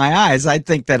close my eyes, I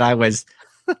think that I was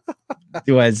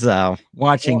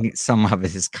watching some of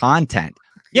his content.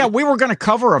 Yeah, we were going to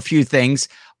cover a few things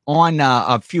on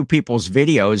a few people's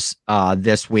videos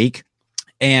this week,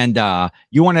 and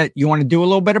you want to do a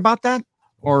little bit about that,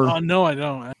 or no, I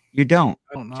don't. You don't.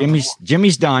 I don't know.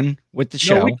 Jimmy's done with the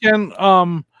show. No, we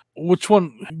can. Which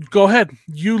one? Go ahead.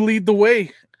 You lead the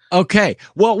way. Okay.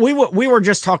 Well, we were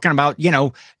just talking about,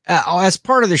 as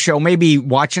part of the show, maybe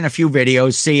watching a few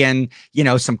videos, seeing,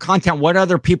 some content, what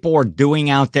other people are doing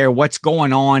out there, what's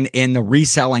going on in the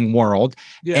reselling world.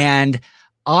 Yeah. And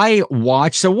I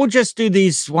watched, so we'll just do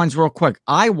these ones real quick.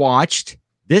 I watched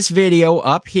this video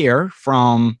up here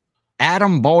from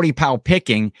Adam Baldy Pow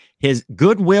Picking, his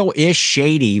Goodwill is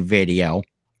Shady video.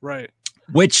 Right.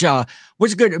 Which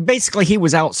was good. Basically, he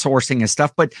was outsourcing his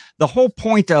stuff. But the whole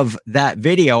point of that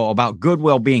video about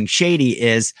Goodwill being shady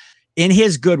is in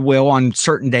his Goodwill on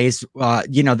certain days,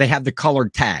 they have the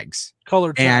colored tags.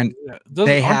 And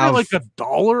they have like $1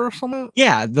 or something.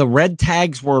 Yeah, the red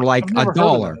tags were like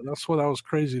 $1. That's what I was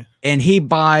crazy. And he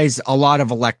buys a lot of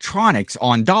electronics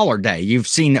on Dollar Day. You've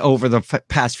seen over the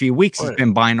past few weeks, he's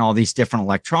been buying all these different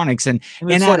electronics, and at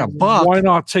like, $1, why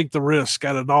not take the risk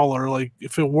at $1? Like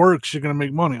if it works, you're going to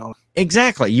make money on it.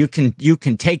 Exactly. You can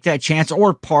take that chance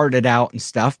or part it out and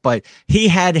stuff. But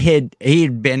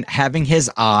he'd been having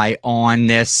his eye on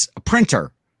this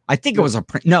printer. I think it was a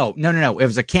print. No. It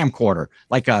was a camcorder,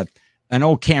 like an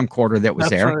old camcorder that was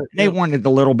there. Right, they wanted a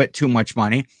little bit too much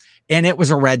money, and it was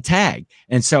a red tag.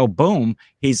 And so, boom,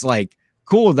 he's like,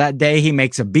 cool. That day, he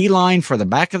makes a beeline for the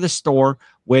back of the store,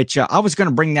 which I was going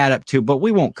to bring that up too, but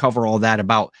we won't cover all that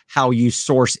about how you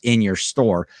source in your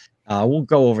store. We'll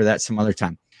go over that some other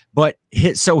time. But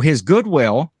his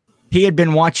Goodwill, he had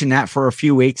been watching that for a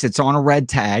few weeks. It's on a red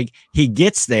tag. He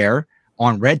gets there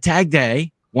on red tag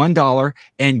day. $1,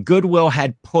 and Goodwill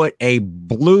had put a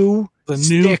blue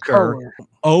sticker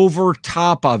over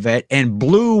top of it, and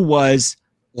blue was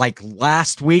like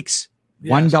last week's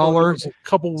 $1. So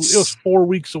it was 4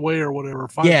 weeks away or whatever.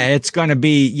 It's going to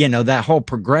be that whole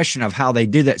progression of how they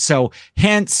do that. So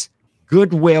hence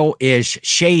Goodwill is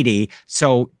shady.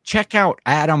 So check out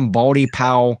Adam Baldy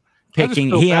Pow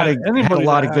Picking. He had a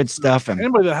lot of good stuff. And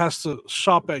anybody that has to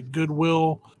shop at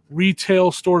Goodwill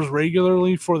retail stores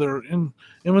regularly for their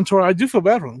inventory, I do feel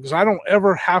bad for them because I don't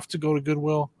ever have to go to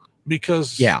Goodwill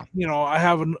because I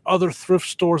have other thrift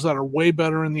stores that are way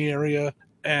better in the area,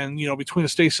 and between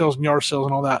estate sales and yard sales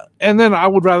and all that. And then I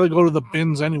would rather go to the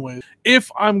bins anyway.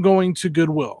 If I'm going to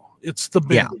Goodwill, it's the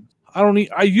bin. Yeah.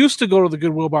 I used to go to the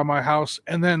Goodwill by my house,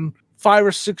 and then 5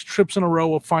 or 6 trips in a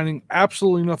row of finding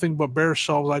absolutely nothing but bare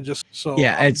shelves.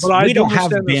 We don't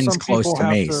have bins close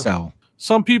to me, so.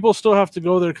 Some people still have to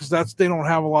go there because they don't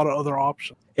have a lot of other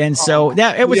options. And so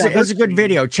it was a good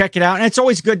video. Check it out. And it's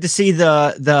always good to see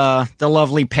the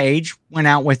lovely Paige went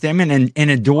out with him and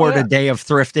endured a day of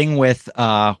thrifting with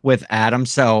Adam.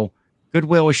 So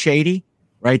Goodwill is shady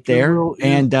right there.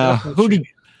 And who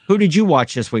did you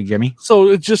watch this week, Jimmy? So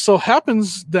it just so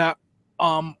happens that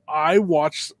I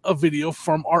watched a video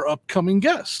from our upcoming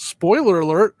guest. Spoiler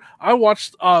alert, I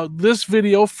watched this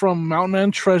video from Mountain Man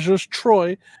Treasures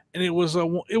Troy. And it was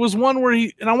one where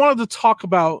I wanted to talk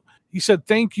about, he said,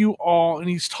 thank you all. And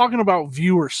he's talking about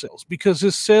viewer sales because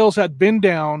his sales had been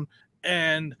down,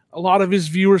 and a lot of his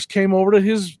viewers came over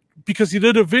to because he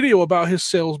did a video about his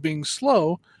sales being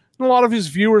slow. And a lot of his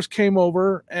viewers came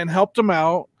over and helped him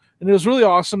out. And it was really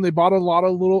awesome. They bought a lot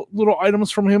of little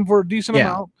items from him for a decent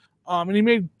amount. And he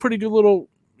made pretty good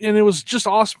and it was just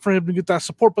awesome for him to get that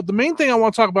support. But the main thing I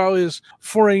want to talk about is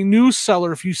for a new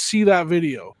seller, if you see that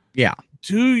video. Yeah.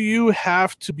 Do you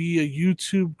have to be a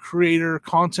YouTube creator,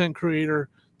 content creator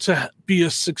to be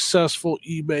a successful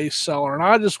eBay seller? And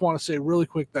I just want to say really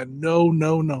quick that no.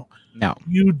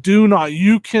 You do not.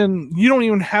 You don't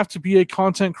even have to be a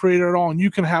content creator at all, and you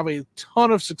can have a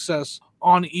ton of success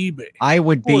on eBay. I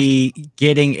would be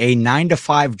getting a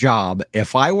 9-to-5 job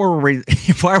if I were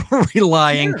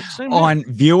relying on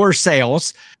viewer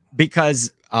sales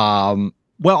because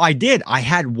I did. I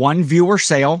had one viewer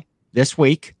sale this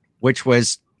week, which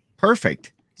was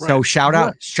perfect. Right. So shout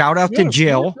out to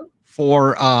Jill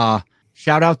for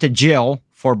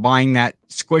buying that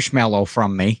Squishmallow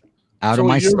from me out of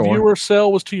my store. Your viewer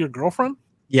sale was to your girlfriend?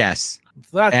 Yes.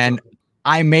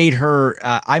 I made her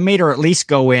at least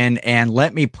go in and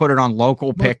let me put it on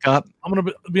local pickup. I'm going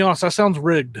to be honest. That sounds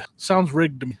rigged. Sounds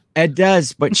rigged to me. It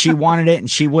does, but she wanted it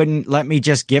and she wouldn't let me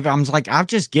just give it. I was like, I'll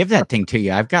just give that thing to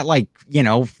you. I've got like,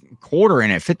 quarter in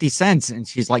it, 50 cents. And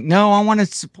she's like, no, I want to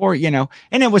support, and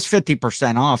it was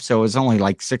 50% off. So it was only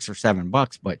like $6 or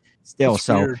 $7, but still. That's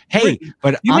so, weird. Hey,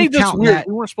 but you made this weird.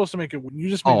 We weren't supposed to make it. You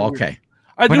just made it okay.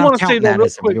 I do want to say that real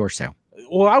quick. Viewer sale.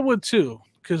 Well, I would too.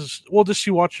 Because, does she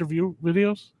watch your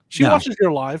videos? She watches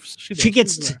your lives. She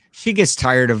gets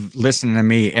tired of listening to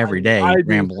me every day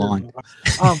ramble on.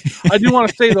 I do want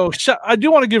to say though, I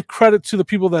do want to give credit to the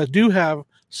people that do have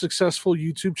successful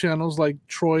YouTube channels like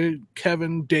Troy,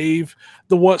 Kevin, Dave,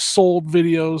 the What Sold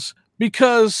videos,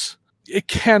 because it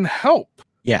can help.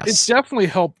 Yes, it definitely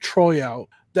helped Troy out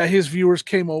that his viewers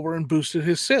came over and boosted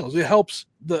his sales. It helps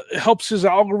his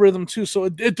algorithm too, so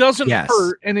it doesn't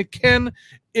hurt, and it can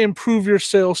improve your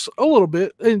sales a little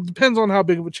bit. It depends on how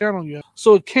big of a channel you have,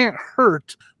 so it can't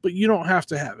hurt, but you don't have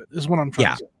to have it. Is what I'm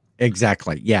trying to say.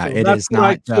 Exactly. Yeah, so it is not.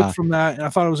 I took from that, and I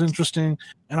thought it was interesting,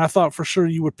 and I thought for sure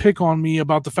you would pick on me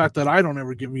about the fact that I don't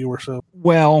ever get viewers. So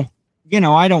well,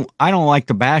 I don't like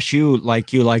to bash you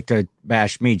like you like to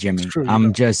bash me, Jimmy. True,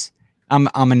 I'm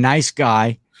a nice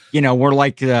guy. We're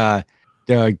like the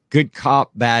good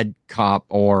cop, bad cop,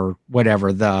 or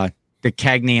whatever, the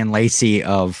Cagney and Lacey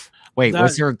of. Wait,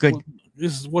 was there a good?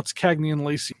 What's Cagney and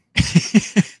Lacey?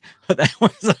 It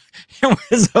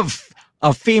was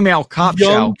a female cop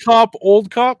Young show. Cop,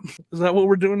 old cop. Is that what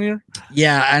we're doing here?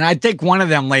 Yeah, and I think one of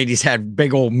them ladies had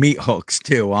big old meat hooks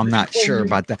too. I'm not sure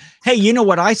about that. Hey, you know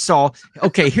what I saw?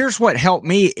 Okay, here's what helped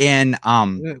me in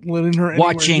letting her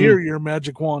watching your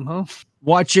magic wand, huh?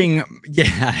 Watching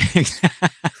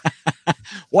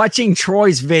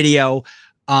Troy's video.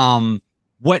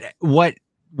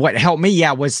 What helped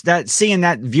me, was that seeing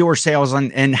that viewer sales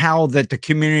and how that the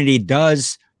community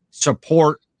does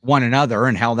support one another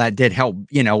and how that did help,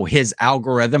 his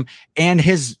algorithm, and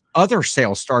his other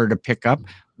sales started to pick up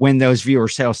when those viewer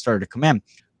sales started to come in.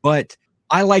 But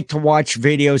I like to watch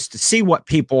videos to see what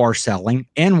people are selling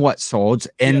and what sold.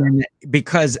 And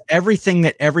because everything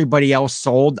that everybody else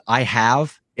sold, I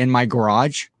have in my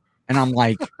garage. And I'm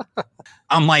like,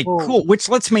 cool, which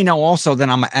lets me know also that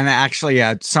I'm actually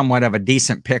somewhat of a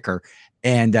decent picker.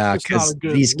 And because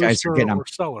these guys are getting them.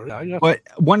 But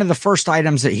one of the first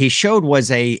items that he showed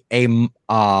was a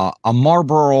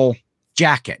Marlboro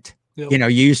jacket. Yep. You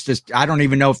used to, I don't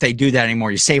even know if they do that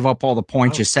anymore. You save up all the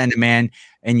points, you send them in,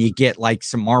 and you get like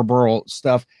some Marlboro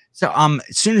stuff. So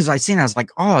as soon as I seen it, I was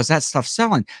like, oh, is that stuff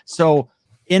selling? So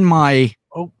in my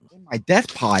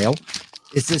death pile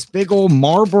is this big old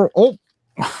Marlboro. Oh,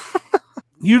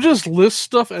 you just list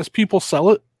stuff as people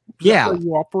sell it. Yeah,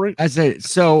 you operate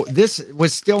so this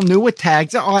was still new with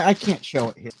tags. Oh, I can't show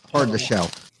it here. Hard to show,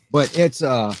 but it's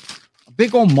a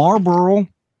big old Marlboro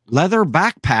leather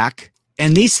backpack,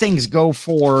 and these things go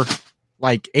for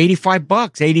like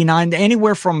 $85, 89,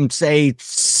 anywhere from say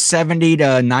 70 to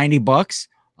 $90,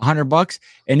 $100,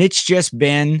 and it's just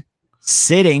been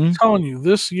sitting. I'm telling you,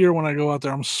 this year when I go out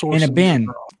there, I'm sourcing in a bin.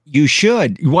 You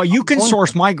should. Well, you can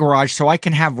source my garage so I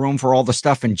can have room for all the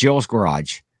stuff in Jill's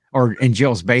garage. Or in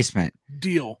Jill's basement.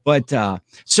 Deal. But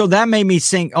so that made me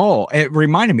think, it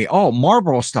reminded me,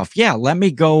 Marlboro stuff. Yeah, let me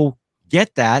go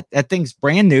get that. That thing's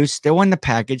brand new, still in the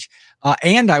package.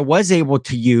 And I was able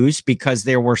to use, because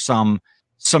there were some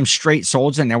straight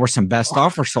solds and there were some best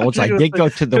offer solds. I did go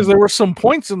to because there were some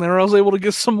points in there. I was able to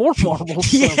get some more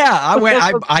marbles. Yeah,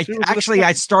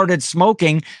 I started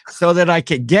smoking so that I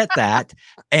could get that.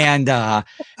 And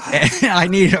I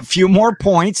needed a few more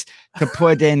points to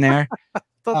put in there.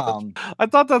 I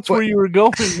thought that's where you were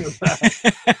going with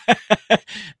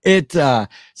that.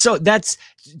 So that's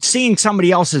seeing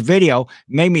somebody else's video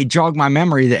made me jog my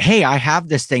memory that, hey, I have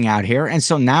this thing out here. And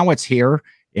so now it's here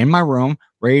in my room,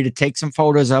 ready to take some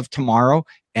photos of tomorrow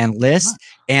and list.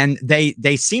 And they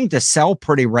seem to sell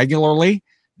pretty regularly,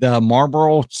 the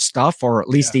Marlboro stuff, or at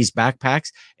least these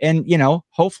backpacks. And,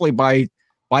 hopefully by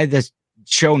the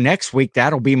show next week,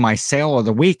 that'll be my sale of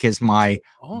the week, is my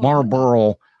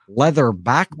Marlboro leather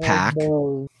backpack.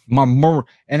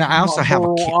 And I also have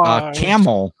a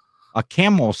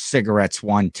camel cigarettes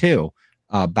one too,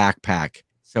 backpack.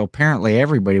 So apparently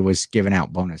everybody was giving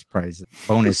out bonus prizes,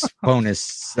 bonus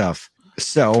stuff.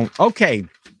 So okay,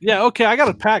 I got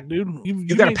to pack, dude.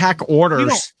 You got to pack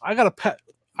orders. I got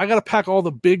to pack all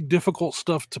the big difficult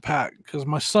stuff to pack, because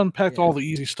my son packed all the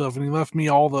easy stuff and he left me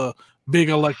all the big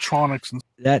electronics. And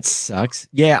that sucks.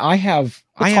 Yeah, I have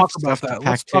stuff to pack.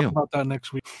 Let's talk about that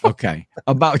next week. Okay,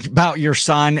 about your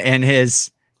son and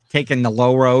his taking the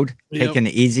low road, taking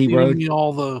the easy road. Me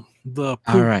all the the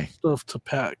poop stuff to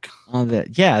pack. All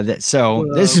that, yeah. This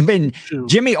has been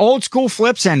Jimmy Old School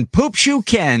Flips and Poop Shoe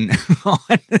Ken.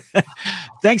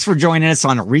 Thanks for joining us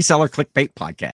on a Reseller Clickbait Podcast.